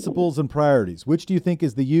principles and priorities. Which do you think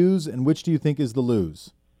is the use and which do you think is the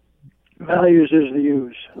lose? Values is the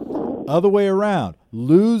use. Other way around.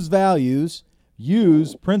 Lose values,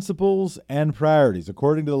 use principles and priorities.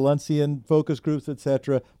 According to the Luntzian focus groups,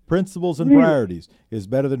 etc., principles and priorities is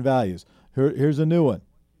better than values. Here's a new one.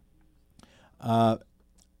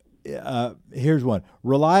 Here's one.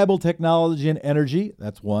 Reliable technology and energy,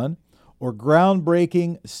 that's one. Or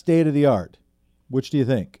groundbreaking state-of-the-art. Which do you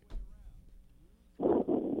think?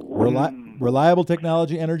 Reliable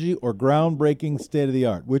technology, energy, or groundbreaking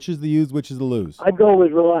state-of-the-art? Which is the use, which is the lose? I'd go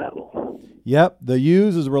with reliable. Yep, the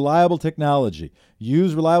use is reliable technology.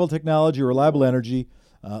 Use reliable technology or reliable energy.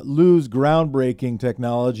 Lose groundbreaking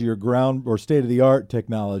technology or state-of-the-art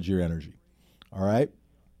technology or energy. All right?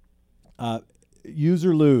 Use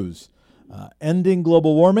or lose. Ending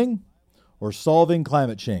global warming or solving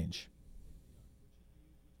climate change?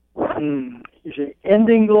 You say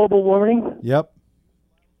ending global warming? Yep.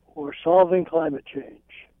 Or solving climate change?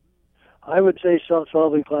 I would say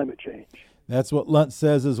solving climate change. That's what Luntz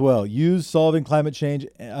says as well. Use solving climate change,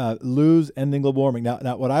 lose ending global warming.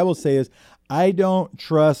 Now, what I will say is I don't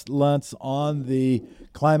trust Luntz on the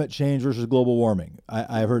climate change versus global warming.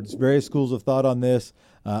 I've heard various schools of thought on this,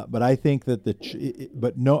 but I think that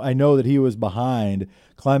I know that he was behind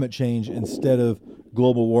climate change instead of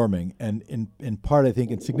global warming, and in part, I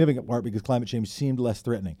think in significant part because climate change seemed less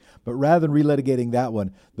threatening. But rather than relitigating that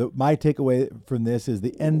one, my takeaway from this is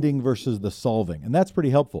the ending versus the solving, and that's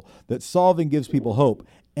pretty helpful. That solving gives people hope.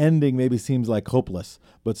 Ending maybe seems like hopeless,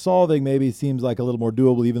 but solving maybe seems like a little more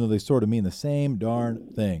doable, even though they sort of mean the same darn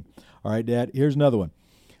thing. All right, Dad, here's another one.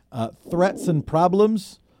 Threats and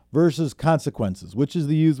problems versus consequences. Which is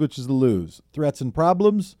the use, which is the lose? Threats and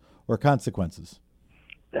problems or consequences?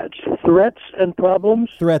 That's threats and problems?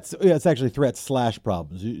 Threats, yeah, it's actually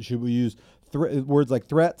threats/problems. Should we use words like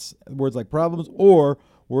threats, words like problems, or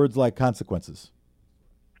words like consequences?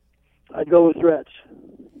 I'd go with threats.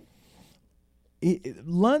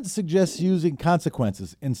 Luntz suggests using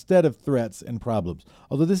consequences instead of threats and problems,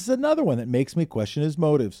 although this is another one that makes me question his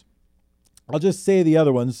motives. I'll just say the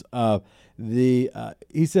other ones.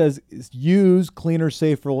 He says use cleaner,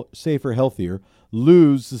 safer, healthier.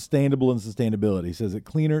 Lose sustainable and sustainability. He says that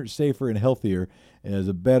cleaner, safer, and healthier is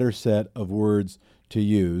a better set of words to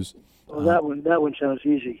use. Well, that one sounds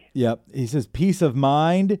easy. Yep. He says peace of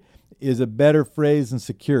mind is a better phrase than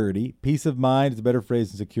security. Peace of mind is a better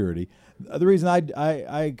phrase than security. The reason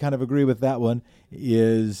I kind of agree with that one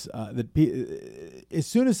is that as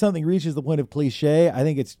soon as something reaches the point of cliche, I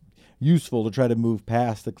think it's useful to try to move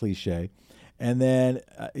past the cliche. And then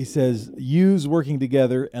he says, use working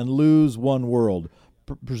together and lose one world,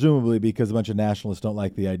 presumably because a bunch of nationalists don't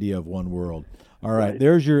like the idea of one world. All right,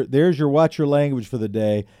 there's your Watch Your Language for the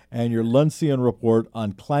day and your Luntzian report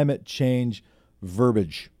on climate change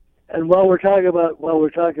verbiage. And while we're talking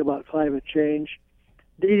about climate change,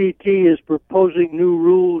 DDT is proposing new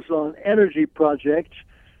rules on energy projects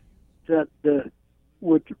that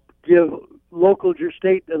would give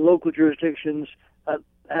state and local jurisdictions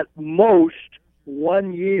at most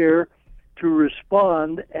 1 year to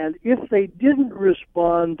respond, and if they didn't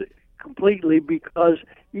respond completely because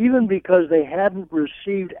they hadn't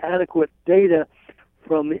received adequate data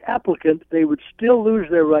from the applicant, they would still lose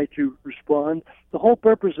their right to respond. The whole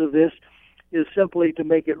purpose of this is simply to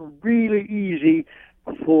make it really easy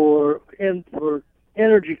for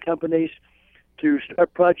energy companies to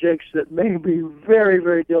start projects that may be very,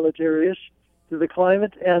 very deleterious to the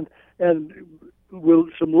climate, and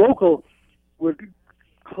some local would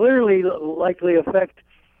clearly likely affect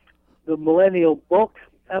the Millennial Bulk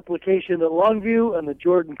application at Longview and the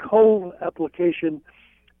Jordan Cove application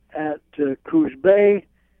at Coos Bay.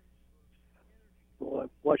 Boy,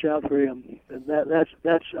 watch out for him. And that's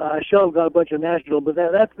I still have got a bunch of national, but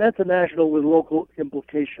that's a national with local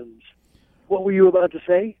implications. What were you about to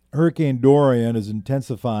say? Hurricane Dorian is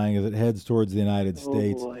intensifying as it heads towards the United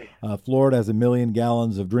States. Florida has 1 million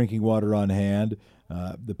gallons of drinking water on hand.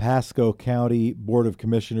 The Pasco County Board of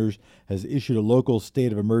Commissioners has issued a local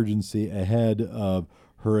state of emergency ahead of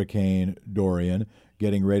Hurricane Dorian,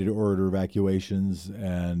 getting ready to order evacuations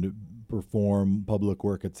and perform public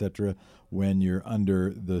work, etc. When you're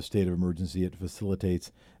under the state of emergency, it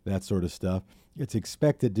facilitates that sort of stuff. It's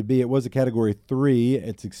expected to be, it was a Category 3.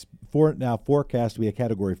 It's now forecast to be a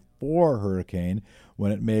Category 4 hurricane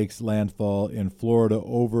when it makes landfall in Florida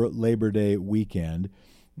over Labor Day weekend.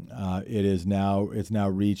 It's now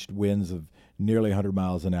reached winds of nearly 100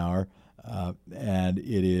 miles an hour, and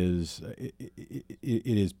it is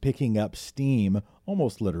picking up steam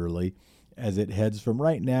almost literally as it heads from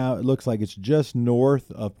right now. It looks like it's just north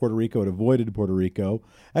of Puerto Rico. It avoided Puerto Rico.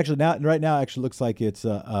 Actually, right now, looks like it's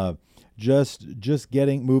just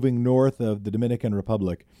moving north of the Dominican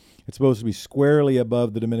Republic. It's supposed to be squarely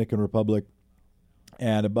above the Dominican Republic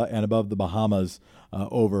and above the Bahamas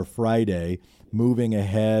over Friday, moving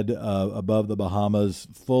ahead above the Bahamas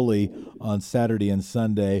fully on Saturday and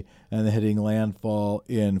Sunday, and then hitting landfall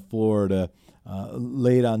in Florida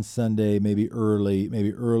late on Sunday, maybe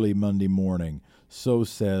early Monday morning. So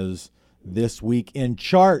says This Week in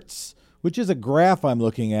Charts, which is a graph I'm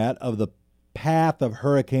looking at of the path of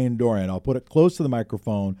Hurricane Dorian. I'll put it close to the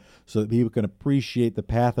microphone so that people can appreciate the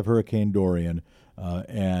path of Hurricane Dorian.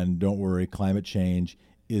 And don't worry, climate change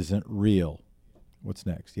isn't real. What's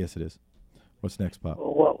next? Yes, it is. What's next, Pop?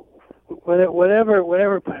 Well, whenever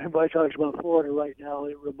anybody talks about Florida right now,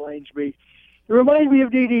 it reminds me of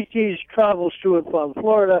DDT's travels to and from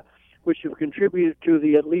Florida, which have contributed to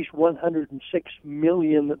the at least $106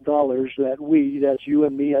 million that that's you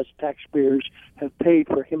and me as taxpayers, have paid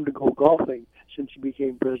for him to go golfing since he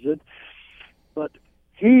became president. But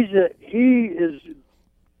he is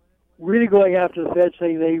really going after the Fed,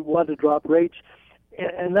 saying they want to drop rates.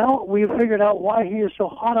 And now we've figured out why he is so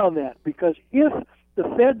hot on that. Because if the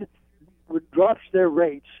Fed drops their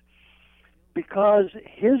rates, because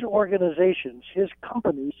his organizations, his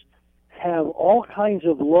companies, have all kinds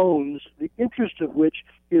of loans, the interest of which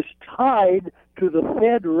is tied to the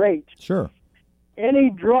Fed rate. Sure. Any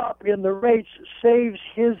drop in the rates saves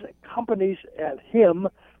his companies and him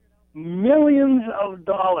millions of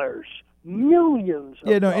dollars. Millions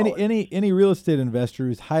of dollars. Any real estate investor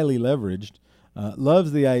who's highly leveraged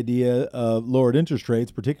loves the idea of lowered interest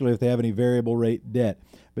rates, particularly if they have any variable rate debt.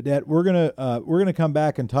 But Dad, we're gonna come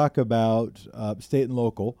back and talk about state and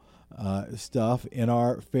local stuff in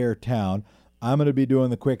our fair town. I'm going to be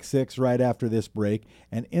doing the quick six right after this break,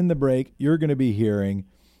 and in the break, you're going to be hearing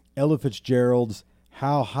Ella Fitzgerald's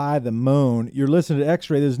 "How High the Moon." You're listening to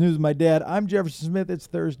X-Ray. This is News with My Dad. I'm Jefferson Smith. It's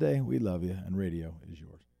Thursday. We love you, and radio is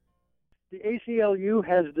yours. The ACLU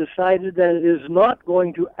has decided that it is not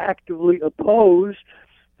going to actively oppose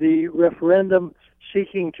the referendum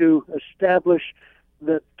seeking to establish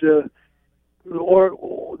that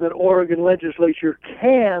that Oregon legislature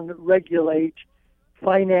can regulate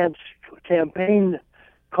finance campaign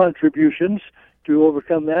contributions to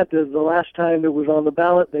overcome that. The last time it was on the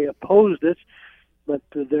ballot, they opposed it, but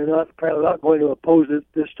they're not going to oppose it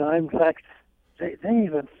this time. In fact, they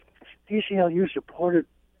even ACLU supported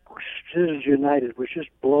Citizens United, which just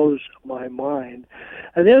blows my mind.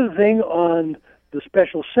 And the other thing on the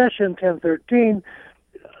special session 1013,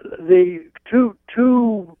 the two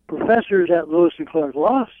professors at Lewis and Clark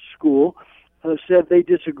Law School said they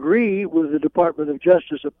disagree with the Department of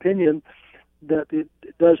Justice opinion that it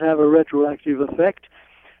does have a retroactive effect.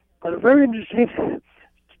 But a very interesting,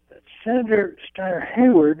 Senator Steyer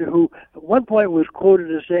Hayward, who at one point was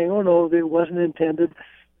quoted as saying, "Oh no, it wasn't intended,"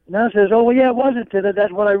 now says, "Oh well, yeah, it was intended.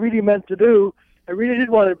 That's what I really meant to do. I really did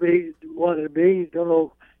want it to be." Don't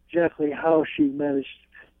know exactly how she managed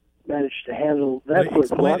to handle that.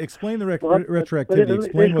 Explain the retroactivity.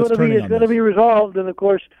 Explain what's turning on this. It's going to be resolved, and of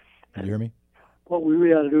course. Did you hear me? what we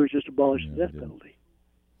really ought to do is just abolish the death penalty.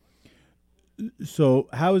 So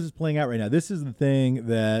how is this playing out right now? This is the thing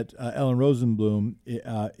that Ellen Rosenblum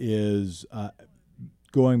is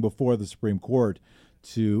going before the Supreme Court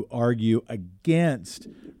to argue against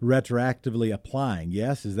retroactively applying.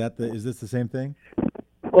 Yes, is this the same thing?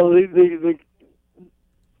 Well,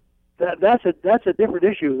 that's a different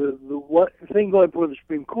issue. The thing going before the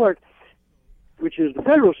Supreme Court, which is the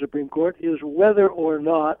federal Supreme Court, is whether or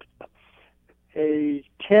not a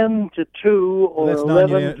 10-2 or that's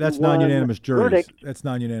 11 that's non-unanimous juries. Verdict. That's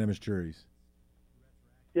non-unanimous juries.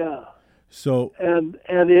 Yeah. So and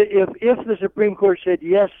if the Supreme Court said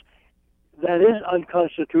yes, that is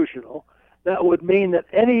unconstitutional, that would mean that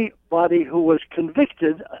anybody who was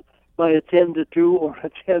convicted by a 10-2 or a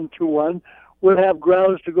 10-1 would have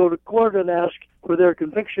grounds to go to court and ask for their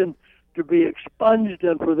conviction to be expunged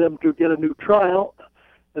and for them to get a new trial.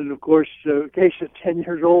 And of course, a case of 10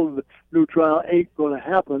 years old, the new trial ain't going to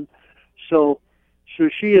happen. So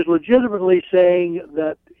she is legitimately saying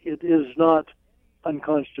that it is not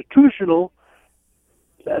unconstitutional.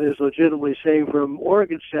 That is legitimately saying from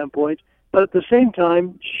Oregon's standpoint. But at the same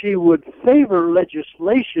time, she would favor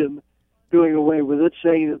legislation doing away with it,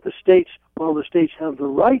 saying that the states, while the states have the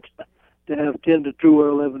right to have 10-2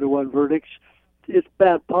 or 11-1 verdicts, it's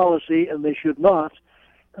bad policy and they should not.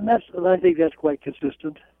 And I think that's quite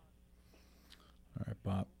consistent. All right,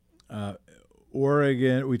 Bob.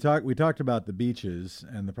 Oregon. We talked about the beaches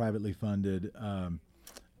and the privately funded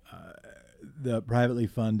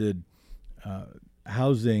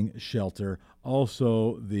housing shelter.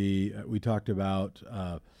 Also, we talked about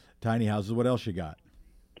tiny houses. What else you got?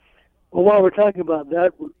 Well, while we're talking about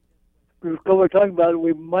that,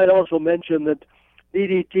 we might also mention that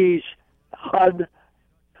DDT's HUD,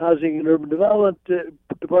 Housing and Urban Development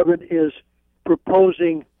Department, is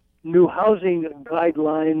proposing new housing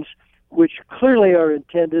guidelines which clearly are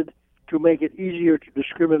intended to make it easier to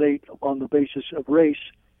discriminate on the basis of race.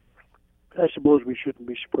 I suppose we shouldn't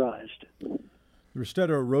be surprised. The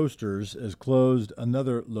Ristretto Roasters has closed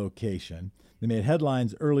another location. They made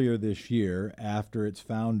headlines earlier this year after its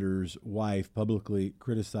founder's wife publicly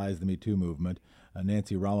criticized the Me Too movement.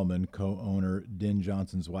 Nancy Rommelman, co-owner Din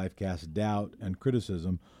Johnson's wife, cast doubt and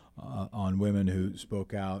criticism on women who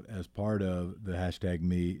spoke out as part of the hashtag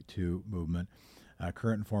Me Too movement.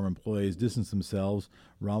 Current and former employees distanced themselves.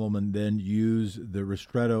 Rommelman then used the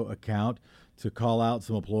Ristretto account to call out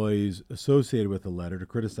some employees associated with the letter to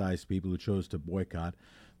criticize people who chose to boycott.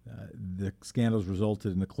 The scandals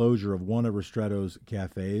resulted in the closure of one of Ristretto's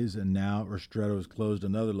cafes, and now Ristretto's closed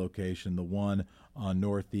another location, the one on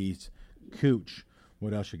Northeast Cooch.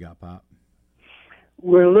 What else you got, Pop?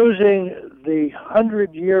 We're losing the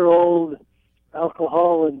 100-year-old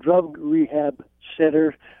alcohol and drug rehab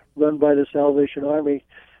center run by the Salvation Army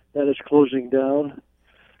that is closing down.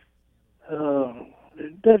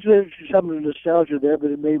 There's some nostalgia there, but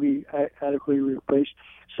it may be adequately replaced.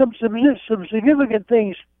 Some significant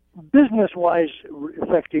things business-wise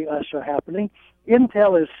affecting us are happening.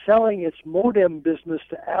 Intel is selling its modem business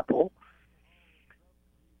to Apple.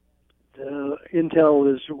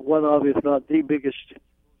 Intel is one of, if not the biggest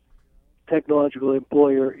technological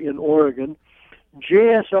employer in Oregon.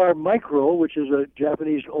 JSR Micro, which is a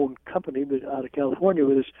Japanese-owned company but out of California,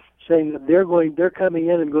 is saying that they're coming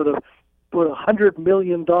in and going to put a $100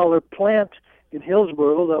 million plant in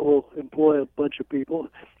Hillsboro that will employ a bunch of people.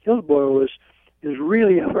 Hillsboro is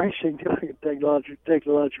really a very significant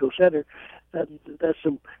technological center. That's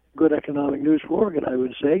some good economic news for Oregon, I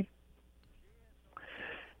would say.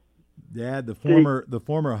 Dad, the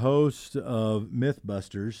former host of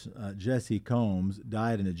MythBusters, Jesse Combs,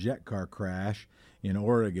 died in a jet car crash in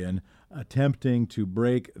Oregon, attempting to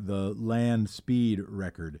break the land speed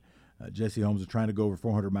record. Jesse Holmes was trying to go over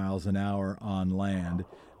 400 miles an hour on land.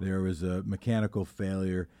 There was a mechanical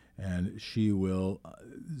failure, and she will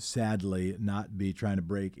sadly not be trying to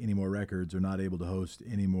break any more records or not able to host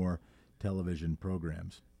any more television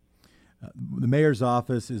programs. The mayor's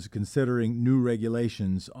office is considering new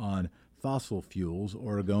regulations on fossil fuels.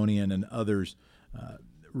 Oregonian and others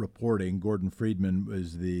reporting. Gordon Friedman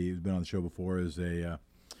who's been on the show before, is the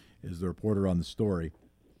reporter on the story.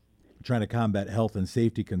 Trying to combat health and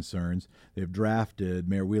safety concerns,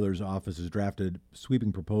 Mayor Wheeler's office has drafted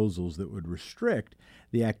sweeping proposals that would restrict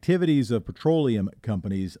the activities of petroleum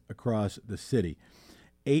companies across the city.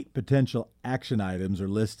 8 potential action items are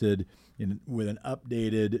listed with an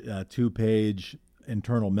updated 2-page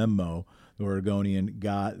internal memo. The Oregonian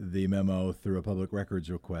got the memo through a public records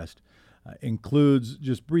request. Includes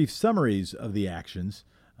just brief summaries of the actions,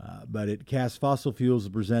 but it casts fossil fuels as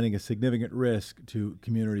presenting a significant risk to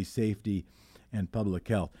community safety and public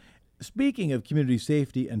health. Speaking of community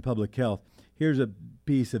safety and public health, here's a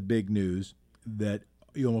piece of big news that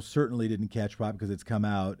you almost certainly didn't catch, Bob, because it's come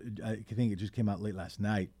out. I think it just came out late last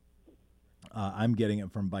night. I'm getting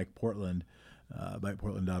it from Bike Portland,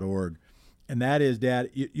 bikeportland.org. And that is, Dad,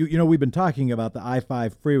 you know, we've been talking about the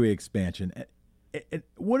I-5 freeway expansion.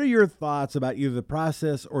 What are your thoughts about either the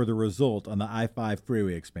process or the result on the I-5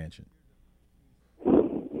 freeway expansion?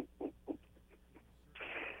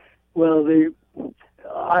 Well,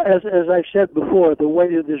 as I've said before, the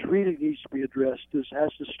way that this really needs to be addressed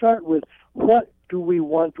has to start with what do we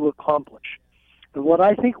want to accomplish? And what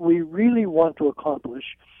I think we really want to accomplish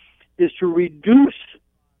is to reduce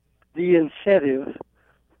the incentive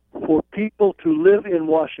for people to live in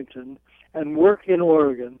Washington and work in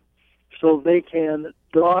Oregon so they can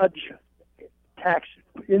dodge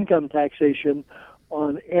income taxation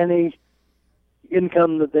on any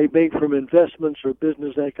income that they make from investments or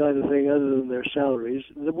business, that kind of thing, other than their salaries.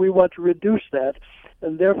 We want to reduce that,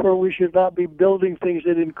 and therefore we should not be building things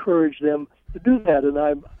that encourage them to do that. And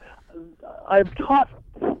I'm taught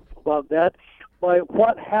about that by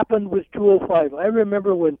what happened with 205. I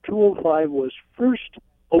remember when 205 was first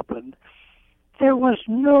opened, there was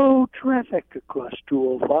no traffic across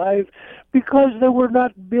 205 because there were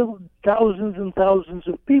not built thousands and thousands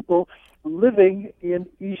of people living in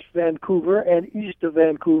East Vancouver and east of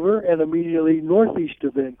Vancouver and immediately northeast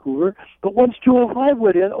of Vancouver. But once 205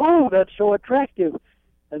 went in, oh, that's so attractive.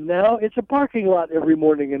 And now it's a parking lot every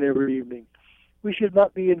morning and every evening. We should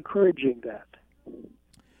not be encouraging that.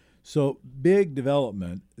 So big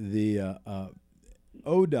development, the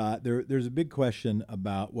ODOT, there's a big question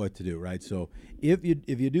about what to do, right? So if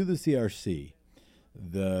you do the CRC,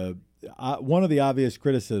 one of the obvious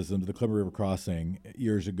criticisms of the Columbia River Crossing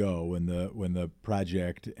years ago when the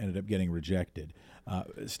project ended up getting rejected,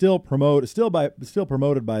 still promoted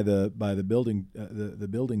by the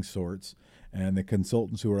building sorts and the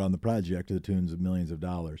consultants who were on the project to the tunes of millions of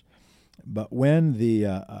dollars. But when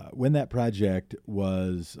that project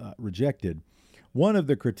was rejected, one of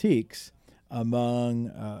the critiques among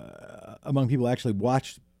people who actually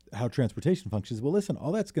watched how transportation functions, well, listen,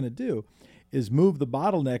 all that's going to do is move the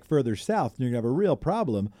bottleneck further south, and you're going to have a real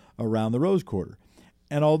problem around the Rose Quarter.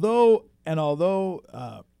 And although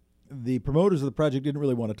the promoters of the project didn't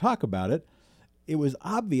really want to talk about it, it was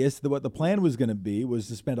obvious that what the plan was going to be was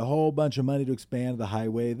to spend a whole bunch of money to expand the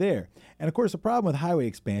highway there. And of course, the problem with highway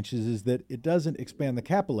expansions is that it doesn't expand the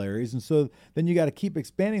capillaries, and so then you got to keep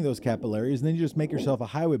expanding those capillaries, and then you just make yourself a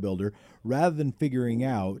highway builder rather than figuring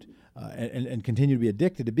out and continue to be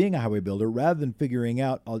addicted to being a highway builder rather than figuring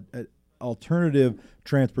out alternative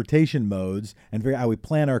transportation modes and figure out how we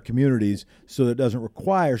plan our communities so that it doesn't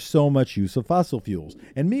require so much use of fossil fuels.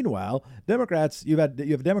 And meanwhile, Democrats, you have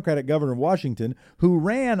a Democratic governor of Washington who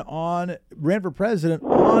ran for president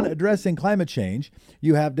on addressing climate change.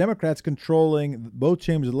 You have Democrats controlling both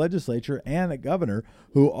chambers of the legislature and a governor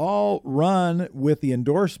who all run with the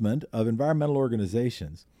endorsement of environmental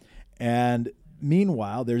organizations. And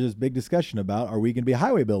meanwhile, there's this big discussion about, are we going to be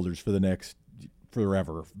highway builders for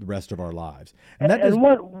forever, the rest of our lives? And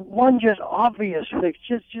one just obvious fix,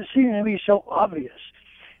 just seems to be so obvious,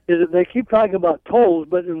 is that they keep talking about tolls,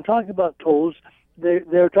 but in talking about tolls,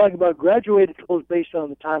 they're talking about graduated tolls based on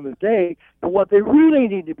the time of day, but what they really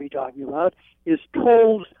need to be talking about is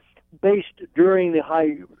tolls based during the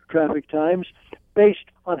high traffic times, based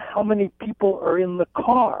on how many people are in the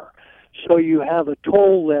car. So you have a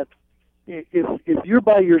toll that if you're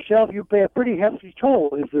by yourself, you pay a pretty hefty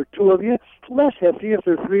toll. If there are two of you, it's less hefty. If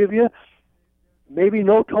there are three of you, maybe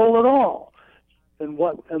no toll at all.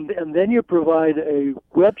 And then you provide a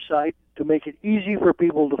website to make it easy for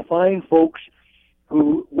people to find folks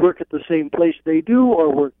who work at the same place they do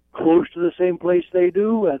or work close to the same place they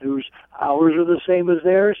do and whose hours are the same as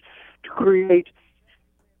theirs, to create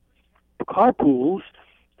carpools.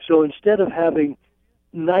 So instead of having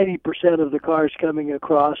 90% of the cars coming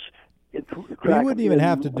across, you wouldn't even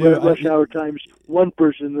have to do rush hour times, one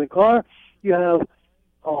person in the car. You have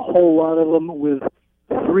a whole lot of them with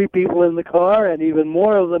 3 people in the car, and even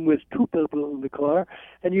more of them with 2 people in the car,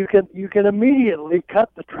 and you can immediately cut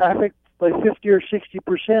the traffic by 50 or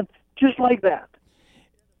 60% just like that.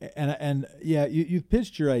 And yeah, you've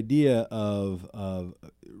pitched your idea of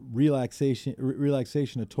relaxation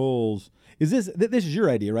of tolls. This is your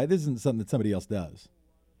idea, right? This isn't something that somebody else does.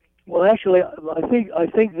 Well, actually, I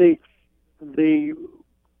think the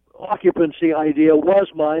occupancy idea was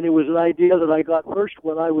mine. It was an idea that I got first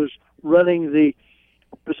when I was running the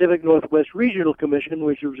Pacific Northwest Regional Commission,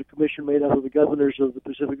 which was a commission made up of the governors of the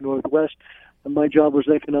Pacific Northwest, and my job was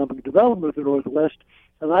economic development of the Northwest.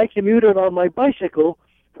 And I commuted on my bicycle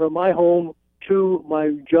from my home to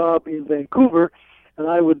my job in Vancouver, and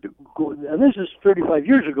I would go, and this is 35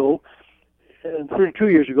 years ago, and 32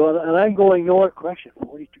 years ago, and I'm going north, correction,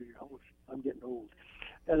 42 years old, I'm getting old.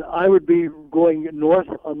 And I would be going north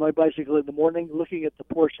on my bicycle in the morning, looking at the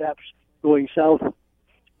Port Saps going south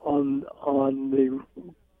on the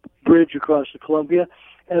bridge across the Columbia,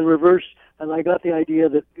 and reverse. And I got the idea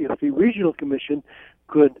that if the Regional Commission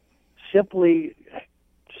could simply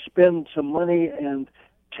spend some money and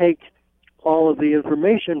take all of the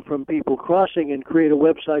information from people crossing and create a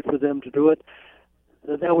website for them to do it,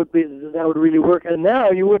 that would really work. And now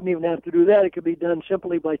you wouldn't even have to do that. It could be done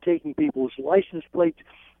simply by taking people's license plates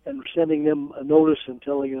and sending them a notice and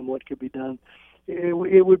telling them what could be done.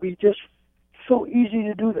 It would be just so easy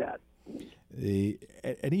to do that.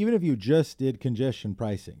 And even if you just did congestion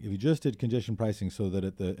pricing, so that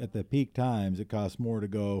at the peak times it costs more to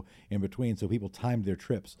go in between, so people timed their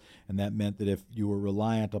trips, and that meant that if you were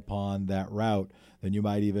reliant upon that route, then you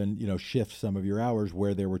might even shift some of your hours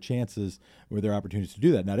where there are opportunities to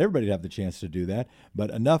do that. Not everybody would have the chance to do that, but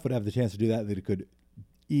enough would have the chance to do that it could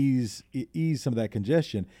ease some of that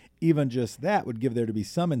congestion. Even just that would give there to be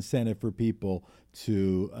some incentive for people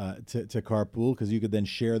to carpool, because you could then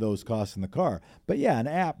share those costs in the car. But yeah, an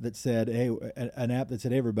app that said, hey,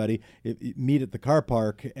 everybody, meet at the car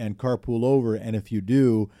park and carpool over, and if you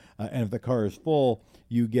do, and if the car is full,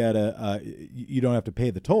 you get you don't have to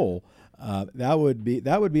pay the toll. That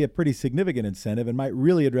would be a pretty significant incentive and might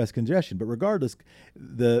really address congestion. But regardless,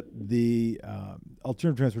 the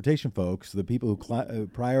alternative transportation folks, the people who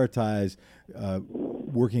prioritize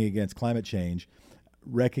working against climate change,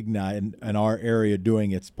 recognize, and our area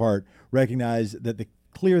doing its part, recognize that the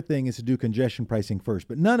clear thing is to do congestion pricing first.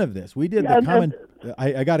 But none of this. We did the common.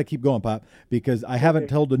 I got to keep going, Pop, because I haven't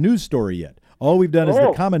told the news story yet. All we've done is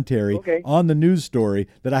the commentary on the news story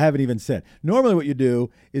that I haven't even said. Normally what you do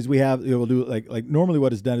is we'll do like normally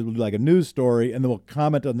what is done is we'll do like a news story, and then we'll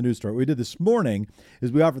comment on the news story. What we did this morning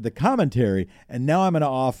is we offered the commentary, and now I'm going to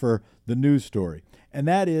offer the news story. And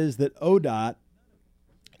that is that ODOT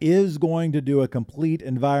is going to do a complete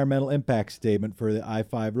environmental impact statement for the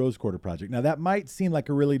I-5 Rose Quarter project. Now, that might seem like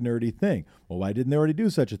a really nerdy thing. Well, why didn't they already do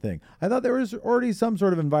such a thing? I thought there was already some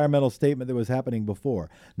sort of environmental statement that was happening before.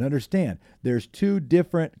 Now, understand, there's two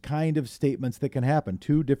different kind of statements that can happen,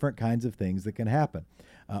 two different kinds of things that can happen.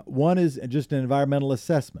 One is just an environmental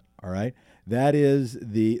assessment, all right?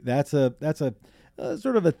 That's a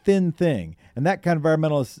sort of a thin thing. And that kind of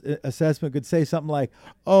environmental assessment could say something like,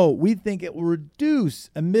 we think it will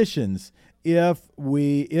reduce emissions if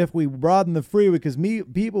we broaden the freeway because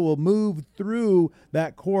people will move through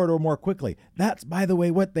that corridor more quickly. That's, by the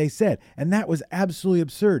way, what they said. And that was absolutely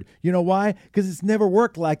absurd. You know why? Because it's never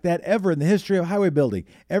worked like that ever in the history of highway building.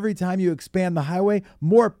 Every time you expand the highway,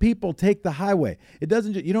 more people take the highway. You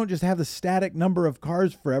don't just have the static number of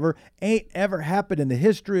cars forever. Ain't ever happened in the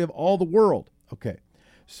history of all the world. Okay,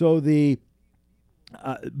 so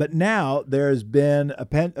but now there's been a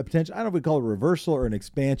potential, I don't know if we call it a reversal or an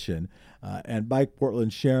expansion, and Bike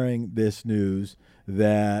Portland sharing this news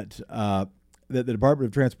that the Department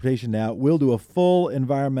of Transportation now will do a full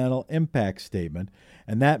environmental impact statement,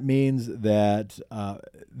 and that means that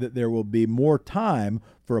there will be more time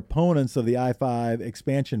for opponents of the I-5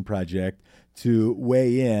 expansion project to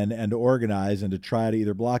weigh in and to organize and to try to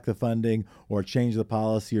either block the funding or change the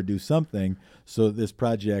policy or do something so that this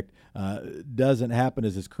project doesn't happen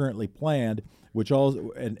as is currently planned, which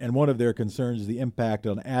also, and one of their concerns is the impact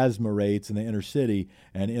on asthma rates in the inner city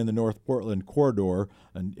and in the North Portland corridor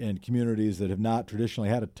and communities that have not traditionally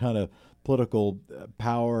had a ton of political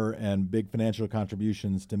power and big financial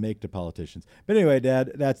contributions to make to politicians. But anyway,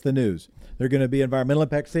 Dad, that's the news. They're going to be environmental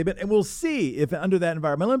impact statement, and we'll see if under that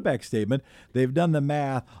environmental impact statement, they've done the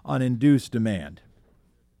math on induced demand.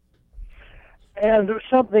 And there's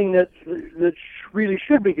something that really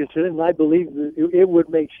should be considered, and I believe that it would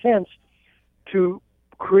make sense to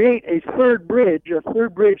create a third bridge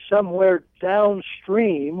somewhere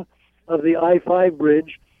downstream of the I-5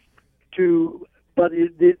 bridge but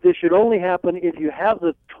this should only happen if you have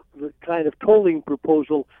the kind of tolling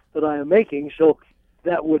proposal that I am making. So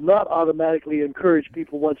that would not automatically encourage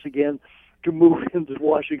people once again to move into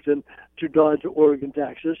Washington to dodge Oregon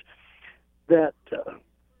taxes. That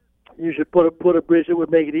you should put a bridge that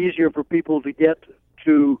would make it easier for people to get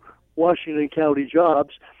to Washington County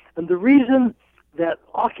jobs. And the reason that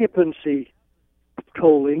occupancy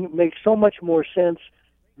tolling makes so much more sense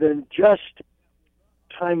than just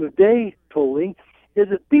time of day tolling is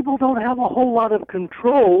that people don't have a whole lot of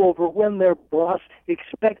control over when their boss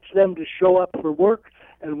expects them to show up for work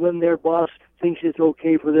and when their boss thinks it's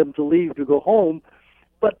okay for them to leave to go home.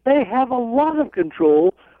 But they have a lot of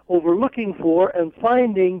control over looking for and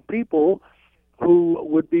finding people who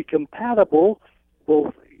would be compatible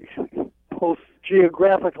both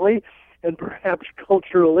geographically and perhaps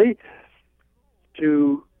culturally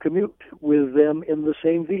to commute with them in the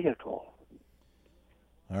same vehicle.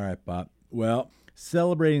 All right, Bob. Well,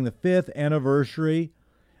 celebrating the 5th anniversary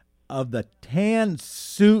of the Tan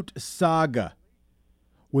Suit Saga,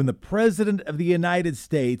 when the President of the United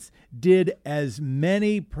States did as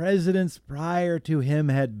many presidents prior to him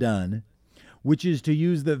had done, which is to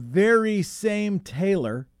use the very same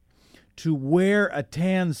tailor to wear a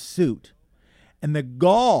tan suit. And the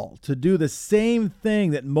gall to do the same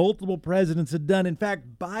thing that multiple presidents had done, in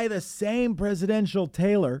fact, by the same presidential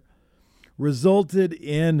tailor, resulted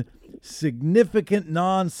in significant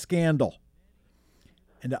non-scandal.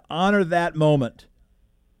 And to honor that moment,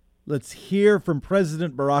 let's hear from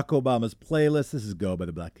President Barack Obama's playlist. This is Go by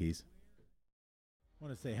the Black Keys. I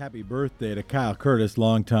want to say happy birthday to Kyle Curtis,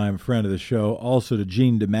 longtime friend of the show. Also to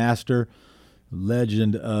Gene DeMaster,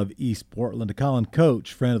 legend of East Portland. To Colin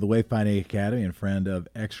Coach, friend of the Wayfinding Academy and friend of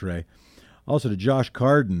X-Ray. Also to Josh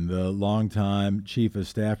Carden, the longtime chief of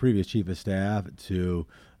staff, previous chief of staff to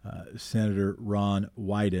Senator Ron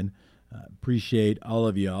Wyden. Appreciate all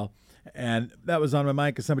of y'all. And that was on my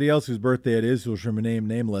mind because somebody else whose birthday it is, who will remain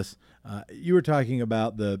nameless. You were talking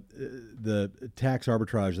about the tax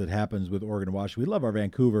arbitrage that happens with Oregon and Washington. We love our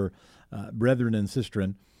Vancouver brethren and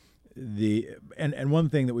sistren. And one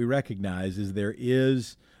thing that we recognize is there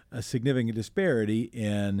is a significant disparity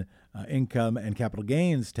in income and capital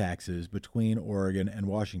gains taxes between Oregon and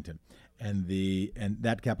Washington. And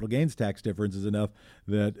that capital gains tax difference is enough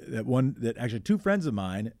that actually two friends of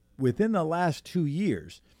mine within the last 2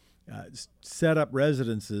 years set up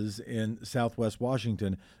residences in Southwest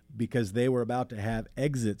Washington because they were about to have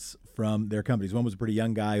exits from their companies. One was a pretty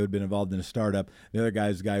young guy who had been involved in a startup. The other guy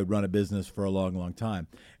is a guy who'd run a business for a long, long time.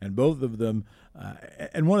 And both of them,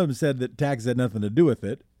 and one of them said that taxes had nothing to do with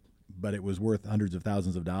it, but it was worth hundreds of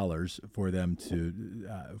thousands of dollars for them to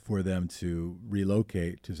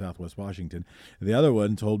relocate to Southwest Washington. The other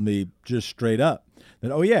one told me just straight up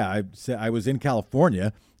that, oh yeah, I was in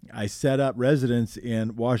California. I set up residence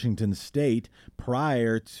in Washington State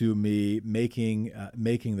prior to me making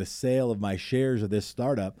the sale of my shares of this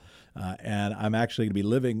startup, and I'm actually going to be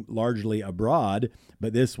living largely abroad.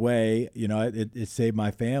 But this way, it saved my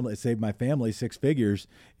family. It saved my family 6 figures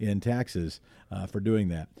in taxes for doing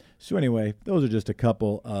that. So anyway, those are just a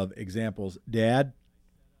couple of examples. Dad,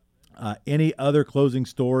 any other closing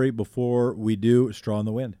story before we do Straw in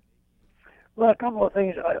the Wind? Well, a couple of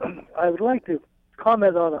things. I would like to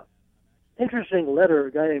comment on an interesting letter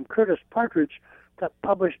a guy named Curtis Partridge got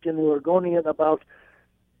published in the Oregonian about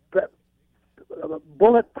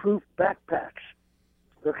bulletproof backpacks.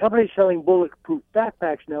 There are companies selling bulletproof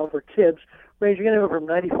backpacks now for kids, ranging anywhere from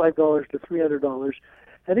 $95 to $300.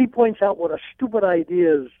 And he points out what a stupid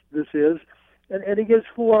idea this is, and he gives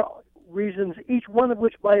 4 reasons, each one of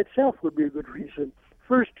which by itself would be a good reason.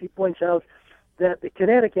 First, he points out that the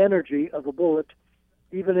kinetic energy of a bullet,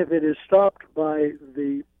 even if it is stopped by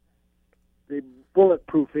the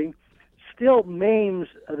bulletproofing, still maims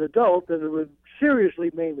an adult, and it would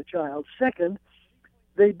seriously maim a child. Second,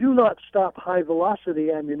 they do not stop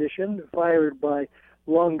high-velocity ammunition fired by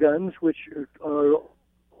long guns, which are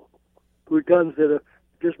guns that are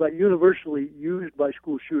just about universally used by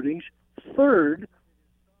school shootings. Third,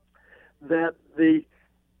 that the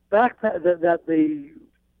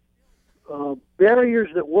barriers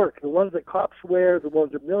that work, the ones that cops wear, the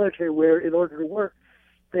ones that military wear in order to work,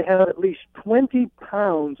 they have at least 20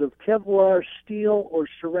 pounds of Kevlar, steel, or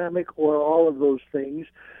ceramic, or all of those things.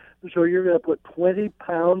 So you're going to put 20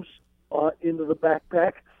 pounds into the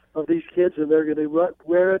backpack of these kids, and they're going to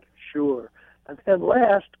wear it? Sure. And then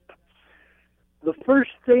last, the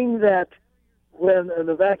first thing that when an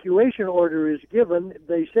evacuation order is given,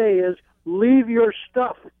 they say is, leave your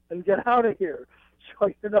stuff and get out of here. So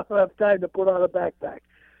you don't have time to put on a backpack.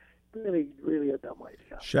 Really, really a dumb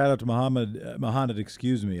idea. Shout out to Mohanad,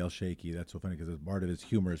 excuse me, El Shaikhi. That's so funny because part of his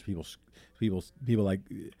humor is people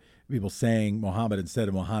saying Mohammed instead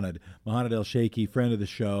of Mohanad. Mohanad El Shaikhi, friend of the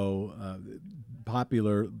show,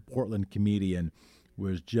 popular Portland comedian,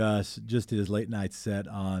 was just did his late night set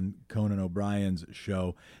on Conan O'Brien's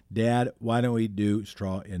show. Dad, why don't we do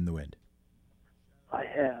Straw in the Wind? I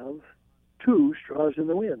have 2 straws in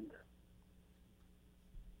the wind.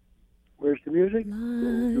 Where's the music?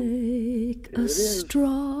 Like a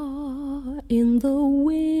straw in the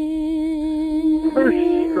wind.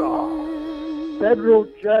 First straw. Federal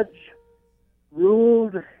judge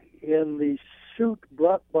ruled in the suit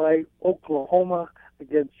brought by Oklahoma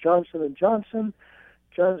against Johnson & Johnson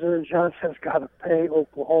Johnson & Johnson's got to pay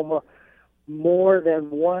Oklahoma more than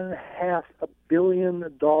 $500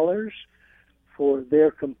 million for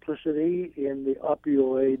their complicity in the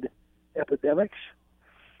opioid epidemics.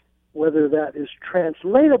 Whether that is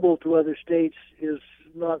translatable to other states is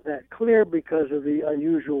not that clear because of the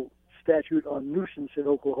unusual statute on nuisance in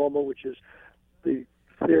Oklahoma, which is the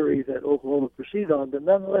theory that Oklahoma proceeded on. But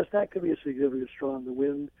nonetheless, that could be a significant straw in the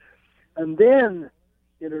wind. And then,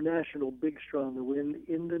 international big straw in the wind,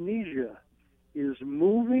 Indonesia is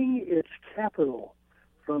moving its capital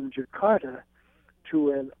from Jakarta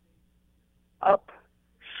to an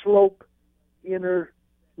upslope inner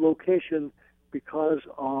location because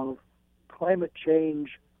of climate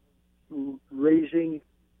change raising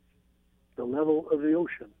the level of the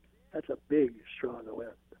ocean. That's a big straw in the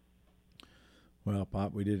wind. Well,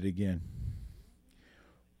 Pop, we did it again.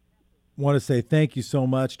 Want to say thank you so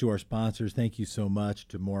much to our sponsors. Thank you so much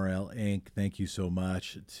to Morel Inc. Thank you so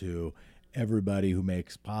much to everybody who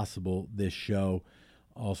makes possible this show.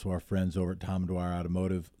 Also, our friends over at Tom Dwyer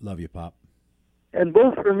Automotive. Love you, Pop. And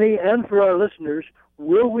both for me and for our listeners,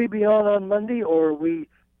 will we be on Monday, or will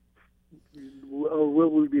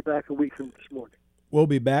we be back a week from this morning? We'll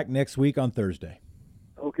be back next week on Thursday.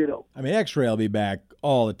 Okay, no. I mean, X-Ray will be back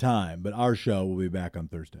all the time, but our show will be back on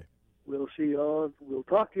Thursday. We'll see you all. We'll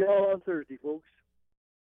talk to you all on Thursday, folks.